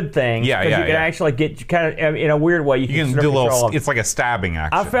actually a good thing. Yeah, because you can actually get kind of, in a weird way, you can do a little. It's like a stabbing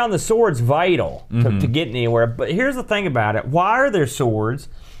action. I found the swords vital to get anywhere. But here's the thing about it. Why are there swords?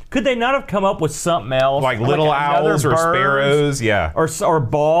 Could they not have come up with something else? Like little owls or sparrows? Yeah. Or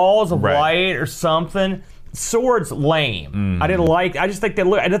balls of light or something. Swords, lame. I didn't like. I just think they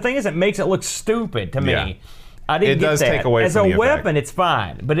look. And the thing is, it makes it look stupid to me. Yeah. I didn't get that. It does take away as from the a weapon. effect. It's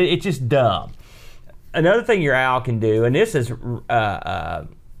fine, but it's just dumb. Another thing your owl can do, and this is,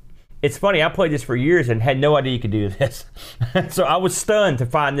 it's funny. I played this for years and had no idea you could do this. So I was stunned to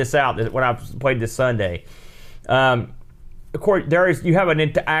find this out when I played this Sunday. Of course, you have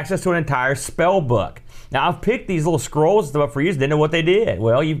access to an entire spell book. Now I've picked these little scrolls and stuff for years. Didn't know what they did.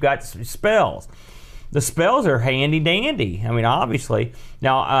 Well, you've got spells. The spells are handy dandy. I mean, obviously.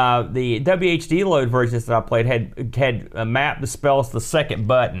 Now, the WHD load versions that I played had mapped the spells to the second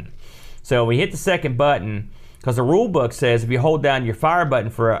button. So we hit the second button, because the rule book says if you hold down your fire button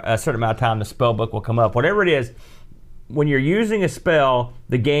for a certain amount of time, the spell book will come up. Whatever it is, when you're using a spell,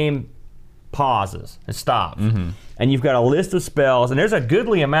 the game pauses and stops. And you've got a list of spells, and there's a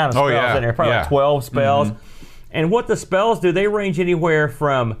goodly amount of spells in there, probably like 12 spells. And what the spells do, they range anywhere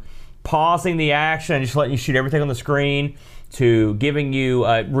from pausing the action and just letting you shoot everything on the screen, to giving you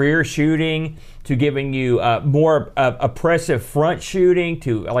rear shooting, to giving you more oppressive front shooting,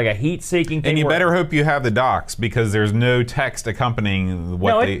 to like a heat-seeking thing. And you better hope you have the docs, because there's no text accompanying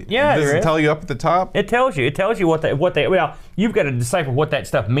what does it tell you up at the top? It tells you. It tells you what they. Well, you've got to decipher what that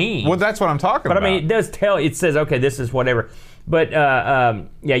stuff means. Well, that's what I'm talking about. But I mean, it does tell. It says, okay, this is whatever. But well,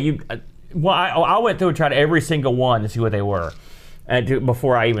 I went through and tried every single one to see what they were,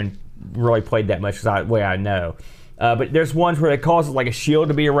 before I even really played that much, because way I know. But there's ones where it causes like a shield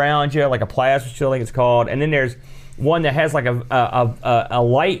to be around you, like a plasma shield, I think it's called. And then there's one that has like a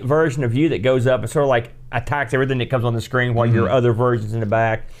light version of you that goes up and sort of like attacks everything that comes on the screen, while your other version's in the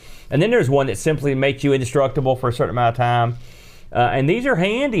back. And then there's one that simply makes you indestructible for a certain amount of time. And these are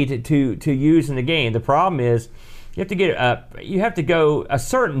handy to use in the game. The problem is, you have to go a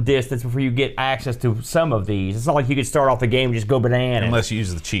certain distance before you get access to some of these. It's not like you can start off the game and just go bananas. Unless you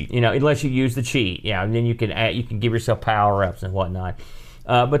use the cheat. Unless you use the cheat. Yeah, and then you can give yourself power-ups and whatnot.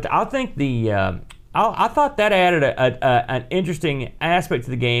 But I think I thought that added an interesting aspect to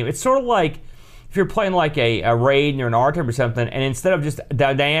the game. It's sort of like if you're playing like a Raiden or an R-Type or something, and instead of just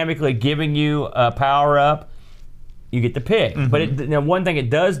dynamically giving you a power-up, you get to pick. But one thing it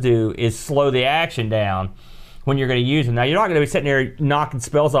does do is slow the action down when you're going to use them. Now, you're not going to be sitting there knocking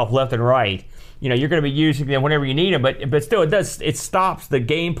spells off left and right. You're going to be using them whenever you need them, but still, it stops the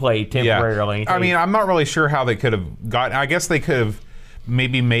gameplay temporarily. Yeah. I mean, I'm not really sure how they could have gotten. I guess they could have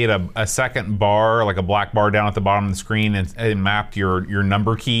maybe made a second bar, like a black bar down at the bottom of the screen, and mapped your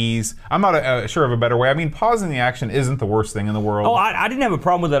number keys. I'm not sure of a better way. I mean, pausing the action isn't the worst thing in the world. Oh, I didn't have a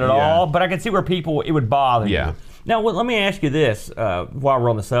problem with it at all, but I can see where it would bother you. Now, let me ask you this while we're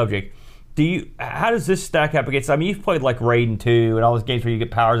on the subject. How does this stack up against? I mean, you've played like Raiden 2 and all those games where you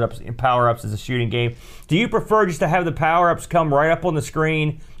get power-ups as a shooting game. Do you prefer just to have the power-ups come right up on the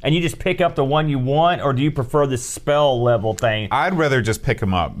screen and you just pick up the one you want, or do you prefer this spell level thing? I'd rather just pick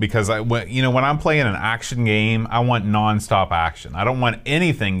them up, because when I'm playing an action game, I want non-stop action. I don't want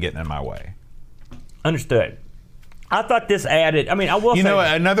anything getting in my way. Understood. I thought this added. I mean, I will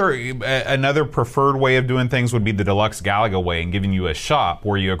say, another preferred way of doing things would be the Deluxe Galaga way, and giving you a shop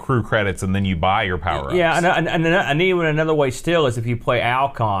where you accrue credits and then you buy your power-ups. Yeah, and even another way still is if you play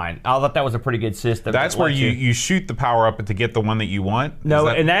Alcon. I thought that was a pretty good system. That's where you shoot the power-up to get the one that you want? No,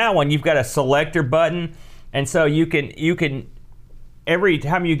 in that one, you've got a selector button, and so you can every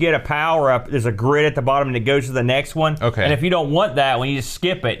time you get a power-up, there's a grid at the bottom and it goes to the next one. Okay. And if you don't want that one, you just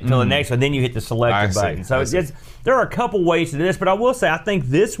skip it until the next one, then you hit the selector button. So there are a couple ways to do this, but I will say, I think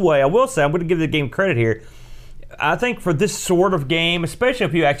this way, I'm going to give the game credit here. I think for this sort of game, especially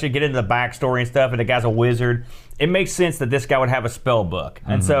if you actually get into the backstory and stuff, and the guy's a wizard, it makes sense that this guy would have a spell book.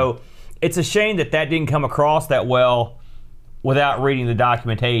 And so it's a shame that didn't come across that well without reading the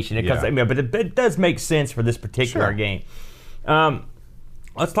documentation. Because, but it does make sense for this particular game.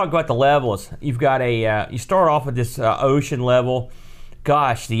 Let's talk about the levels. You've got you start off with this ocean level,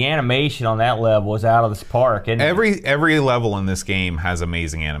 gosh, the animation on that level is out of this park. And Every level in this game has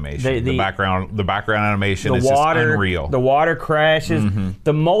amazing animation. The background animation is just unreal. The water crashes,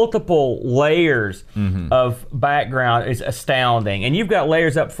 the multiple layers of background is astounding. And you've got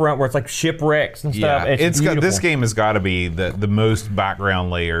layers up front where it's like shipwrecks and stuff. Yeah, It's beautiful. this game has got to be the most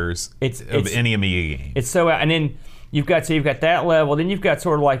background layers of any Amiga game. It's so, and then you've got that level. Then you've got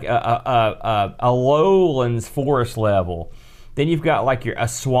sort of like a lowlands forest level. Then you've got like a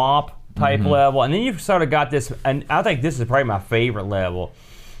swamp type level, and then you've sort of got this. And I think this is probably my favorite level.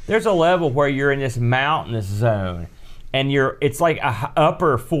 There's a level where you're in this mountainous zone, and it's like a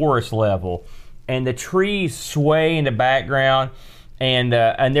upper forest level, and the trees sway in the background. And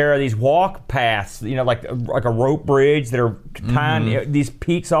there are these walk paths, like a rope bridge that are tying these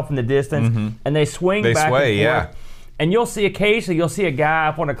peaks off in the distance, and they swing back and forth. Yeah. And occasionally you'll see a guy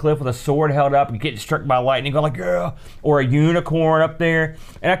up on a cliff with a sword held up and getting struck by lightning, going like, "Girl," or a unicorn up there.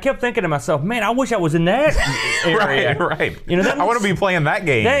 And I kept thinking to myself, man, I wish I was in that area. Right. I want to be playing that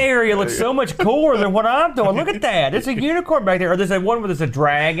game. That area looks so much cooler than what I'm doing. Look at that. There's a unicorn back there. Or there's one where there's a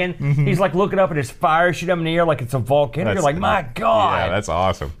dragon. He's like looking up and there's fire shooting up in the air like it's a volcano. You're like, my God. Yeah, that's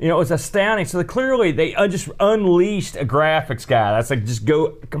awesome. It's astounding. So clearly they just unleashed a graphics guy. That's like just go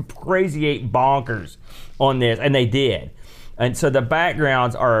crazy ape bonkers on this, and they did. And so the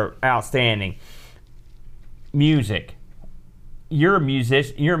backgrounds are outstanding. Music. You're a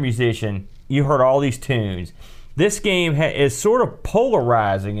musician. You heard all these tunes. This game is sort of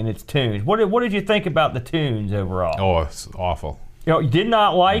polarizing in its tunes. What did you think about the tunes overall? Oh, it's awful. You did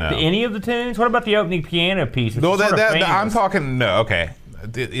not like any of the tunes? What about the opening piano piece? No, I'm talking. No, okay.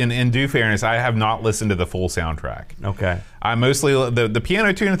 In due fairness, I have not listened to the full soundtrack. Okay. I mostly the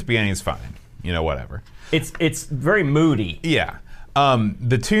piano tune at the beginning is fine. Whatever. It's very moody. Yeah.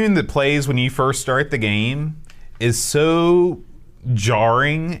 The tune that plays when you first start the game is so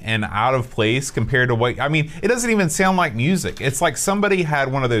jarring and out of place compared to what it doesn't even sound like music. It's like somebody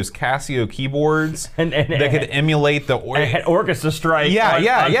had one of those Casio keyboards that could emulate the orchestra strike.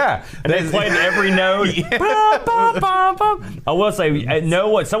 Yeah. And they played every note. I will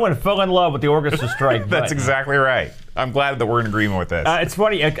say, someone fell in love with the orchestra strike. That's exactly right. I'm glad that we're in agreement with this. It's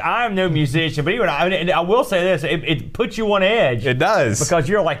funny. I'm no musician, but even I will say this: it puts you on edge. It does, because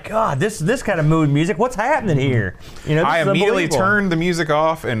you're like, God, this kind of mood music. What's happening here? I immediately turned the music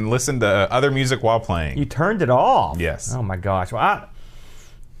off and listened to other music while playing. You turned it off? Yes. Oh my gosh. Well,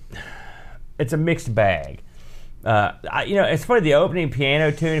 it's a mixed bag. It's funny, the opening piano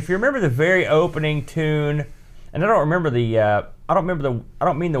tune. If you remember the very opening tune, and I don't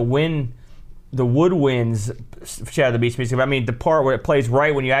mean the woodwinds Shadow of the Beast music. I mean the part where it plays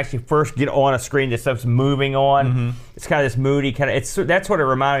right when you actually first get on a screen that stuff's moving on. It's kind of this moody kind of. That's what it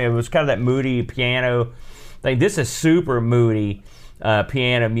reminded me of. It was kind of that moody piano thing. This is super moody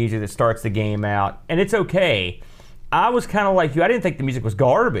piano music that starts the game out, and it's okay. I was kind of like you. I didn't think the music was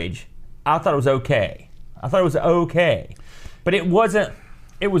garbage. I thought it was okay. But it wasn't.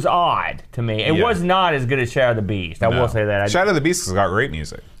 It was odd to me. It was not as good as Shadow of the Beast. I will say that. Shadow of the Beast has got great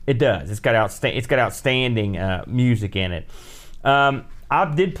music. It does. It's got outstanding music in it.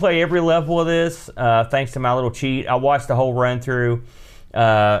 I did play every level of this thanks to my little cheat. I watched the whole run through,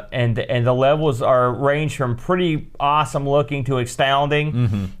 and the levels are range from pretty awesome looking to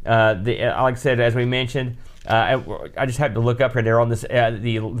astounding. Like I said, as we mentioned, I just had to look up here. They're on this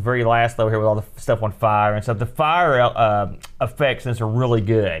the very last level here with all the stuff on fire and stuff. The fire effects in this are really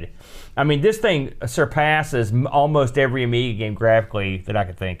good. I mean, this thing surpasses almost every Amiga game graphically that I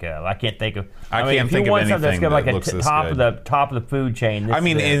could think of. I can't think of. I can't think of anything that looks this good. Top of the food chain.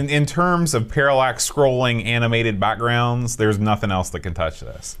 In terms of parallax scrolling animated backgrounds, there's nothing else that can touch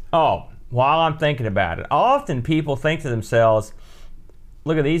this. Oh, while I'm thinking about it, often people think to themselves,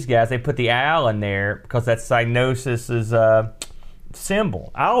 "Look at these guys. They put the owl in there because that's Psygnosis's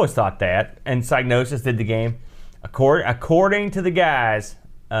symbol." I always thought that, and Psygnosis did the game. According to the guys,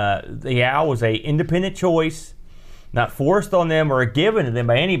 the owl was a independent choice, not forced on them or given to them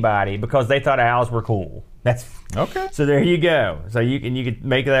by anybody because they thought owls were cool. That's okay. So there you go. So you can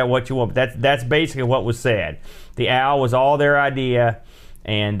make of that what you want. But that's basically what was said. The owl was all their idea,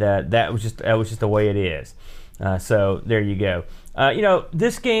 and that was just the way it is. So there you go.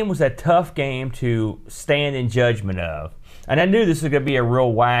 This game was a tough game to stand in judgment of, and I knew this was going to be a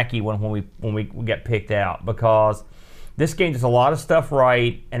real wacky one when we got picked out because this game does a lot of stuff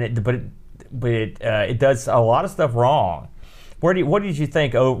right, and it does a lot of stuff wrong. What did you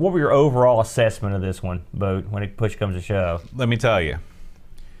think? What were your overall assessment of this one, Boat, when push comes to shove? Let me tell you,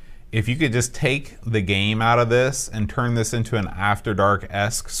 if you could just take the game out of this and turn this into an After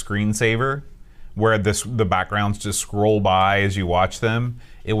Dark-esque screensaver where the backgrounds just scroll by as you watch them,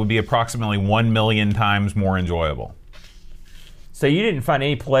 it would be approximately 1 million times more enjoyable. So you didn't find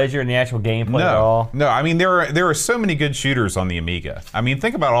any pleasure in the actual gameplay at all? No. I mean, there are so many good shooters on the Amiga. I mean,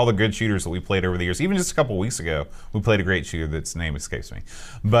 think about all the good shooters that we played over the years. Even just a couple weeks ago, we played a great shooter that's name escapes me.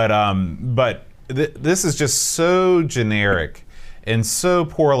 But this is just so generic and so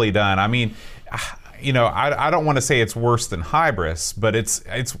poorly done. I mean, you know, I don't want to say it's worse than Hybris, but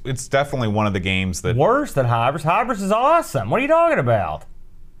it's definitely one of the games that... Worse than Hybris? Hybris is awesome. What are you talking about?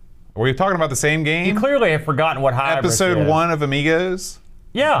 Were you talking about the same game? You clearly have forgotten what Hybris Episode is. 1 of Amigos?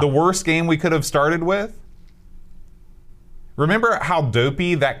 Yeah. The worst game we could have started with? Remember how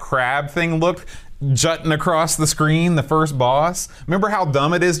dopey that crab thing looked jutting across the screen, the first boss? Remember how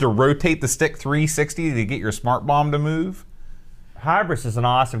dumb it is to rotate the stick 360 to get your smart bomb to move? Hybris is an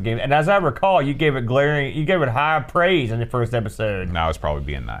awesome game, and as I recall, you gave it high praise in the first episode. No, I was probably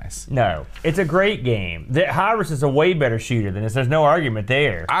being nice. No, it's a great game. Hybris is a way better shooter than this. There's no argument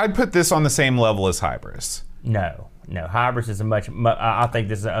there. I'd put this on the same level as Hybris. No, Hybris is I think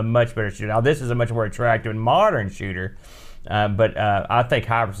this is a much better shooter. Now, this is a much more attractive and modern shooter, but I think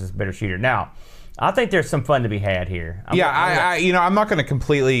Hybris is a better shooter. Now, I think there's some fun to be had here. I'm not going to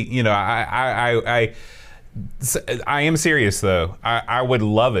completely, I am serious though. I would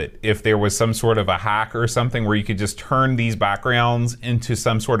love it if there was some sort of a hack or something where you could just turn these backgrounds into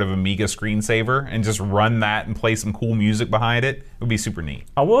some sort of Amiga screensaver and just run that and play some cool music behind it. It would be super neat.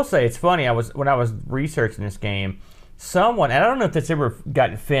 I will say it's funny. When I was researching this game, someone, and I don't know if that's ever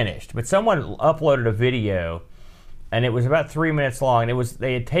gotten finished, but someone uploaded a video, and it was about 3 minutes long. And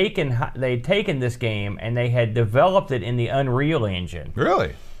they had taken this game and they had developed it in the Unreal Engine.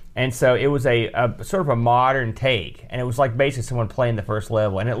 Really? And so it was a sort of a modern take, and it was like basically someone playing the first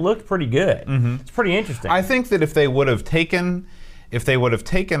level, and it looked pretty good. Mm-hmm. It's pretty interesting. I think that if they would have taken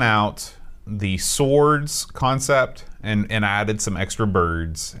out the swords concept and added some extra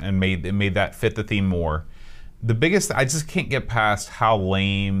birds and made that fit the theme more, I just can't get past how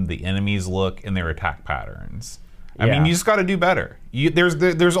lame the enemies look in their attack patterns. I mean, you just got to do better.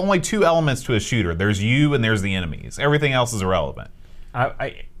 There's only 2 elements to a shooter. There's you and there's the enemies. Everything else is irrelevant.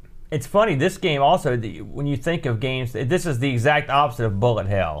 It's funny, this game also, when you think of games, this is the exact opposite of bullet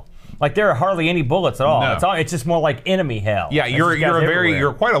hell. Like, there are hardly any bullets at all. No. It's just more like enemy hell. Yeah,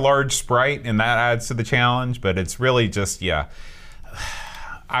 you're quite a large sprite, and that adds to the challenge, but it's really just, this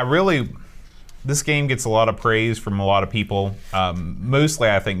game gets a lot of praise from a lot of people, mostly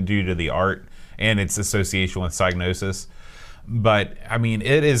I think due to the art and its association with Psygnosis. But I mean,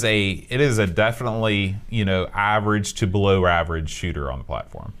 it is a definitely, average to below average shooter on the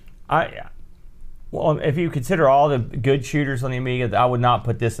platform. Well, if you consider all the good shooters on the Amiga, I would not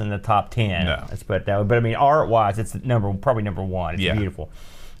put this in the top 10. No. Let's put it that way. But I mean, art-wise, it's probably number 1. It's beautiful.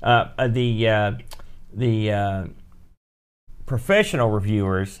 The professional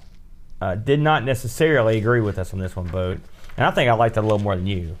reviewers did not necessarily agree with us on this one, Boat. And I think I liked it a little more than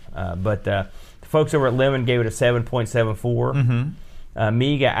you. But the folks over at Lemon gave it a 7.74. Mm-hmm.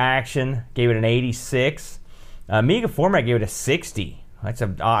 Amiga Action gave it an 86. Amiga Format gave it a 60. That's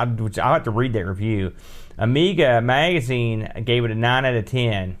which I'll have to read that review. Amiga Magazine gave it a 9 out of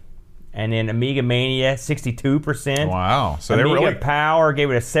 10. And then Amiga Mania, 62%. Wow. So Amiga they're really Power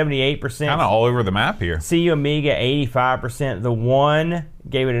gave it a 78%. kind of all over the map here. CU Amiga, 85%. The One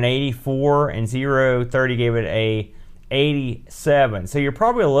gave it an 84, and 030 gave it a 87. So you're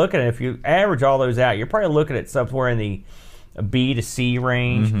probably looking at, if you average all those out, you're probably looking at somewhere in the B to C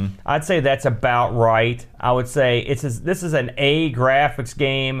range. Mm-hmm. I'd say that's about right. I would say this is an A graphics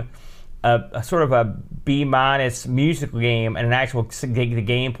game, a sort of a B minus musical game, and an actual the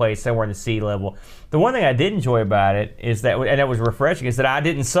gameplay somewhere in the C level. The one thing I did enjoy about it is that, and it was refreshing, is that I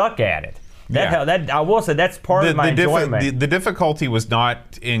didn't suck at it. I will say that's part of my enjoyment. The difficulty was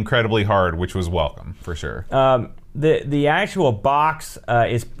not incredibly hard, which was welcome for sure. The actual box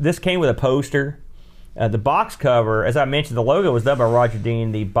this came with a poster. The box cover, as I mentioned, the logo was done by Roger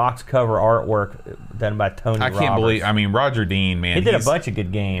Dean. The box cover artwork done by Tony Roberts. I can't believe. I mean, Roger Dean, man. He did a bunch of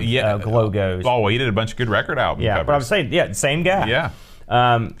good games. Logos. Oh, well, he did a bunch of good record album covers. But I'm saying, same guy. Yeah.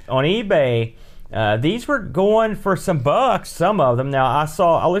 On eBay, these were going for some bucks. Some of them. Now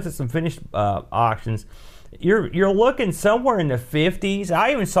I looked at some finished auctions. You're looking somewhere in the 50s.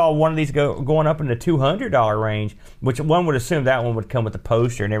 I even saw one of these going up in the $200 range, which one would assume that one would come with the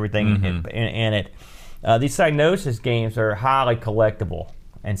poster and everything in it. These Psygnosis games are highly collectible,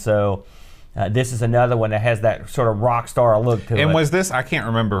 and so this is another one that has that sort of rock star look to it. And was this? I can't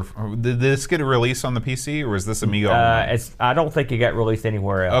remember. Did this get a release on the PC, or was this Amiga? I don't think it got released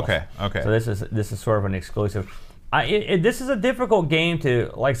anywhere else. Okay. So this is sort of an exclusive. This is a difficult game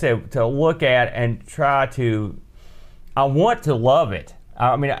to, like I said, to look at and try to. I want to love it.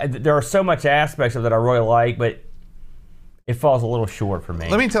 I mean, there are so much aspects of it I really like, but it falls a little short for me.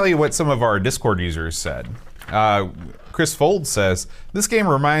 Let me tell you what some of our Discord users said. Chris Fold says, this game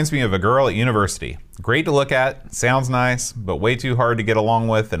reminds me of a girl at university. Great to look at, sounds nice, but way too hard to get along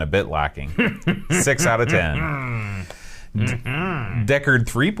with and a bit lacking. 6 out of 10. Deckard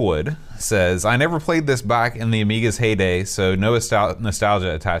Threepwood says, I never played this back in the Amiga's heyday, so no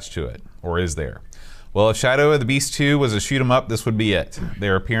nostalgia attached to it. Or is there? Well, if Shadow of the Beast 2 was a shoot 'em up, this would be it.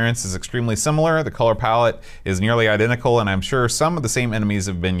 Their appearance is extremely similar, the color palette is nearly identical, and I'm sure some of the same enemies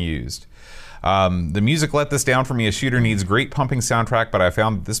have been used. The music let this down for me. A shooter needs great pumping soundtrack, but I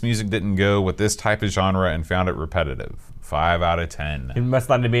found that this music didn't go with this type of genre and found it repetitive. 5 out of 10. It must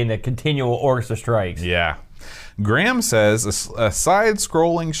not have been a continual orchestra strikes. Yeah. Graham says, a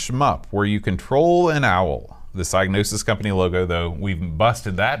side-scrolling shmup where you control an owl. The Psygnosis Company logo, though, we've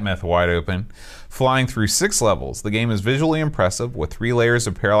busted that myth wide open. Flying through 6 levels, the game is visually impressive with 3 layers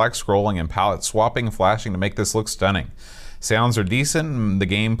of parallax scrolling and palette swapping and flashing to make this look stunning. Sounds are decent, the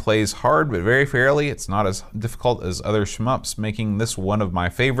game plays hard but very fairly. It's not as difficult as other shmups, making this one of my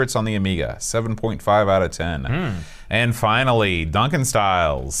favorites on the Amiga. 7.5 out of 10. And finally, Duncan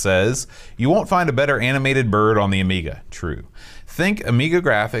Styles says, you won't find a better animated bird on the Amiga. True. Think Amiga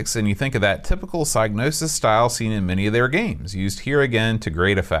graphics and you think of that typical Psygnosis style seen in many of their games, used here again to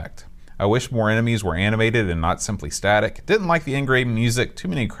great effect. I wish more enemies were animated and not simply static. Didn't like the in-game music, too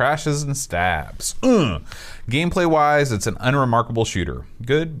many crashes and stabs. Gameplay-wise, it's an unremarkable shooter.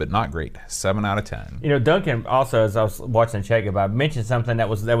 Good, but not great. 7 out of 10. You know, Duncan also, as I was watching Check About, mentioned something that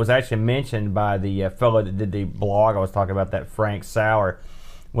was actually mentioned by the fellow that did the blog I was talking about, that Frank Sauer,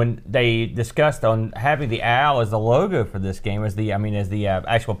 when they discussed on having the owl as the logo for this game, as the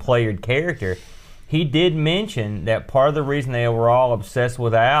actual playered character. He did mention that part of the reason they were all obsessed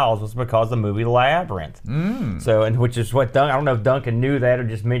with owls was because of the movie Labyrinth. So, and which is what I don't know if Duncan knew that or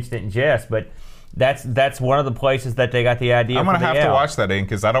just mentioned it in jest, but that's one of the places that they got the idea. I'm gonna have to watch that in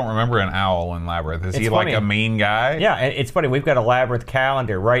because I don't remember an owl in Labyrinth. Is he like a main guy? Yeah, and it's funny. We've got a Labyrinth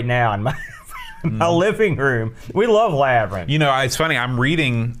calendar right now in my living room. We love Labyrinth. You know, it's funny. I'm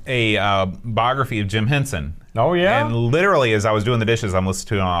reading a biography of Jim Henson. Oh, yeah? And literally, as I was doing the dishes, I'm listening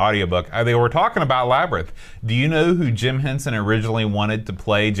to it on an audiobook. They were talking about Labyrinth. Do you know who Jim Henson originally wanted to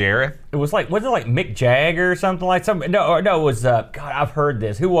play Jareth? It was like, was it like Mick Jagger or something like something? No, it was, God, I've heard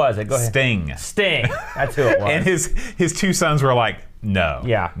this. Who was it? Go ahead. Sting. That's who it was. And his 2 sons were like, no.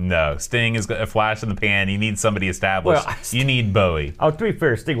 Yeah. No. Sting is a flash in the pan. You need somebody established. Well, you need Bowie. Oh, to be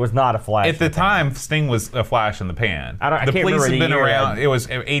fair, Sting was not a flash. At the time, Sting was a flash in the pan. The police had been around. It was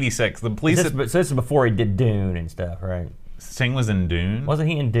 86. The police. So this is before he did Dune and stuff, right? Sting was in Dune. Wasn't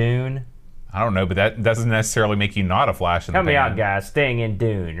he in Dune? I don't know, but that doesn't necessarily make you not a flash in the pan. Help me out, guys. Sting in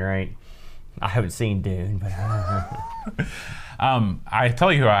Dune, right? I haven't seen Dune, but I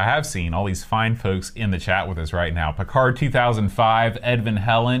tell you who I have seen, all these fine folks in the chat with us right now. Picard 2005, Edvin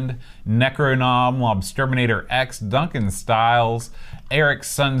Helland, Necronom, Lobsterminator X, Duncan Styles, Eric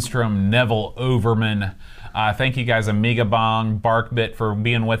Sundstrom, Neville Overman. Thank you guys, Amiga Bong, Barkbit, for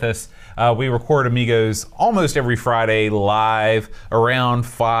being with us. We record Amigos almost every Friday live around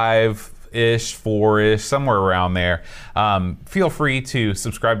 5-ish, 4-ish, somewhere around there. Feel free to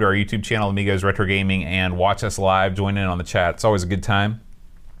subscribe to our YouTube channel, Amigos Retro Gaming, and watch us live. Join in on the chat. It's always a good time.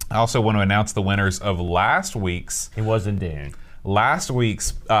 I also want to announce the winners of last week's... It wasn't Dune. Last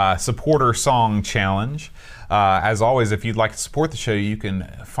week's Supporter Song Challenge. As always, if you'd like to support the show, you can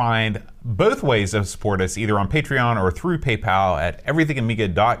find both ways to support us, either on Patreon or through PayPal at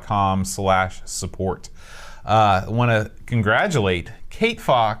everythingamiga.com/support. I want to congratulate Kate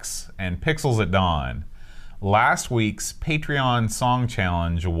Fox and Pixels at Dawn. Last week's Patreon song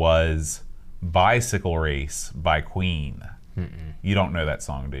challenge was Bicycle Race by Queen. You don't know that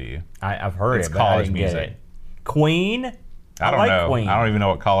song, do you? I've heard it's it, but college I didn't music. Get it. Queen? I don't like know. Queen. I don't even know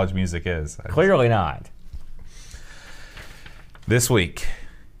what college music is. Clearly not. This week,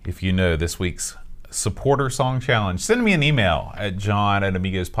 if you know this week's Supporter Song Challenge, send me an email at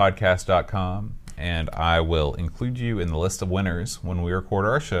john@amigospodcast.com, and I will include you in the list of winners when we record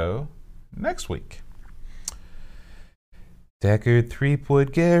our show next week. Deckard,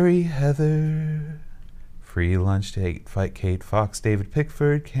 Threepwood, Gary, Heather, Free Lunch Date, Fight Kate Fox, David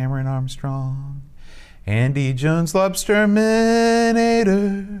Pickford, Cameron Armstrong, Andy Jones,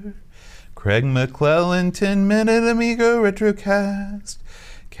 Lobsterminator, Craig McClellan, 10-minute Amiga Retrocast,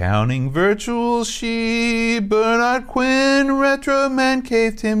 Counting Virtual She, Bernard Quinn, Retro Man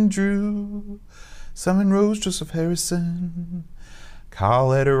Cave, Tim Drew, Simon Rose, Joseph Harrison,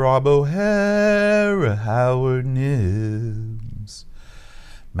 Coletta, Rob O'Hara, Howard Nibbs,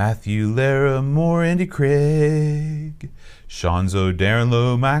 Matthew Larimore, Andy Craig, Shanzo, Darren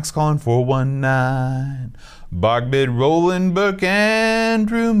Lowe, Max Con 419, Bogbid, Roland Burke,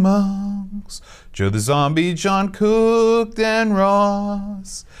 Andrew Monks, Joe the Zombie, John Cook, Dan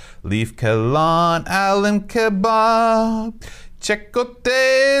Ross, Leaf Kalan, Alan Kebab, Checote,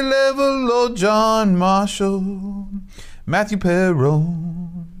 Level, John Marshall, Matthew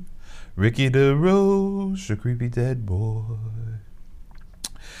Perron, Ricky DeRoche, a creepy dead boy,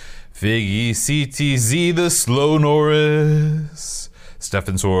 Figgy, CTZ, the Slow Norris,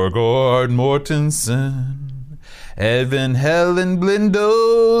 Stefan Sorgard, Mortensen, Evan, Helen,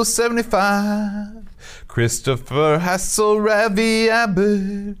 Blindo, 75, Christopher Hassel, Ravi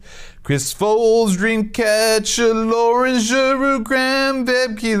Abbott, Chris Foles, Dreamcatcher, Lauren Giroux, Graham,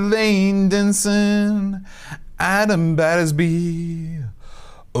 Vebke, Lane Denson, Adam Battersby,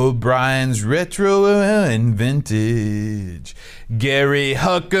 O'Brien's Retro and Vintage, Gary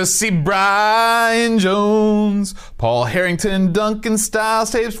Huckasey, Brian Jones, Paul Harrington, Duncan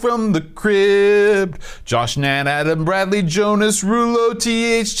Styles, Tapes from the Crypt, Josh Nan, Adam Bradley, Jonas Rulo,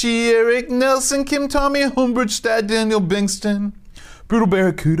 THT, Eric Nelson, Kim Tommy, Humbridge, Stad, Daniel Bingston, Brutal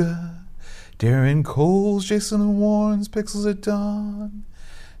Barracuda, Darren Coles, Jason Warrens, Pixels at Dawn,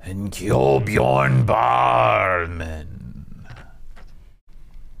 and Kjolbjorn Barman.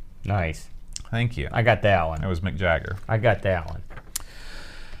 Nice. Thank you. I got that one. That was Mick Jagger. I got that one.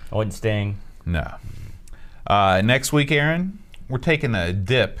 I wouldn't Sting. No. Next week, Aaron, we're taking a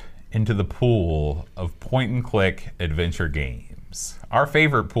dip into the pool of point-and-click adventure games. Our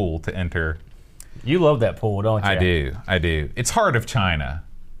favorite pool to enter. You love that pool, don't you? I do. It's Heart of China.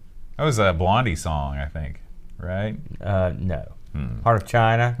 That was a Blondie song, I think, right? No. Heart of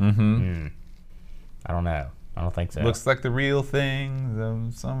China? Mm-hmm. I don't know. I don't think so. Looks like the real thing.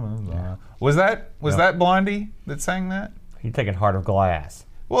 Was that Blondie that sang that? You're taking Heart of Glass.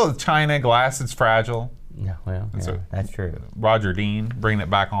 Well, China, glass, it's fragile. Yeah, well, that's true. Roger Dean, bringing it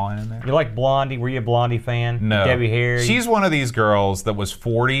back on in there. You like Blondie? Were you a Blondie fan? No. Debbie Harry? She's one of these girls that was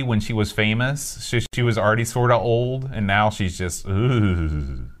 40 when she was famous. She was already sort of old, and now she's just,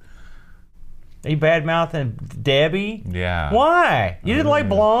 ooh. Are you bad-mouthing Debbie? Yeah. Why? You didn't like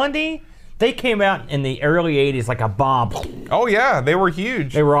Blondie? They came out in the early 80s like a bomb. Oh, yeah, they were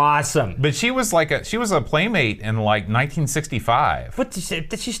huge. They were awesome. But she was a playmate in like 1965. But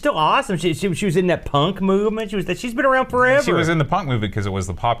she's still awesome. She was in that punk movement. She's been around forever. She was in the punk movement because it was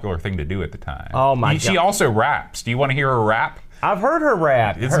the popular thing to do at the time. Oh, my God. She also raps. Do you want to hear her rap? I've heard her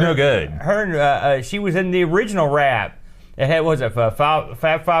rap. It's no good. She was in the original rap. It had, what was it,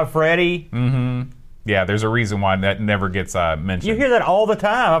 Fab Five Freddy? Mm-hmm. Yeah, there's a reason why that never gets mentioned. You hear that all the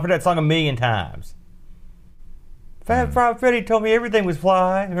time. I've heard that song a million times. Fab Five Freddy told me everything was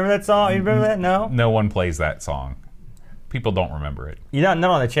fly. Remember that song? You remember that? No? No one plays that song. People don't remember it. You're not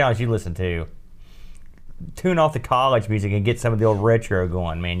on the channels you listen to. Tune off the college music and get some of the old retro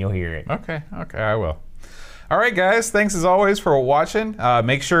going, man. You'll hear it. Okay, I will. All right, guys. Thanks as always for watching.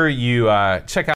 Make sure you check out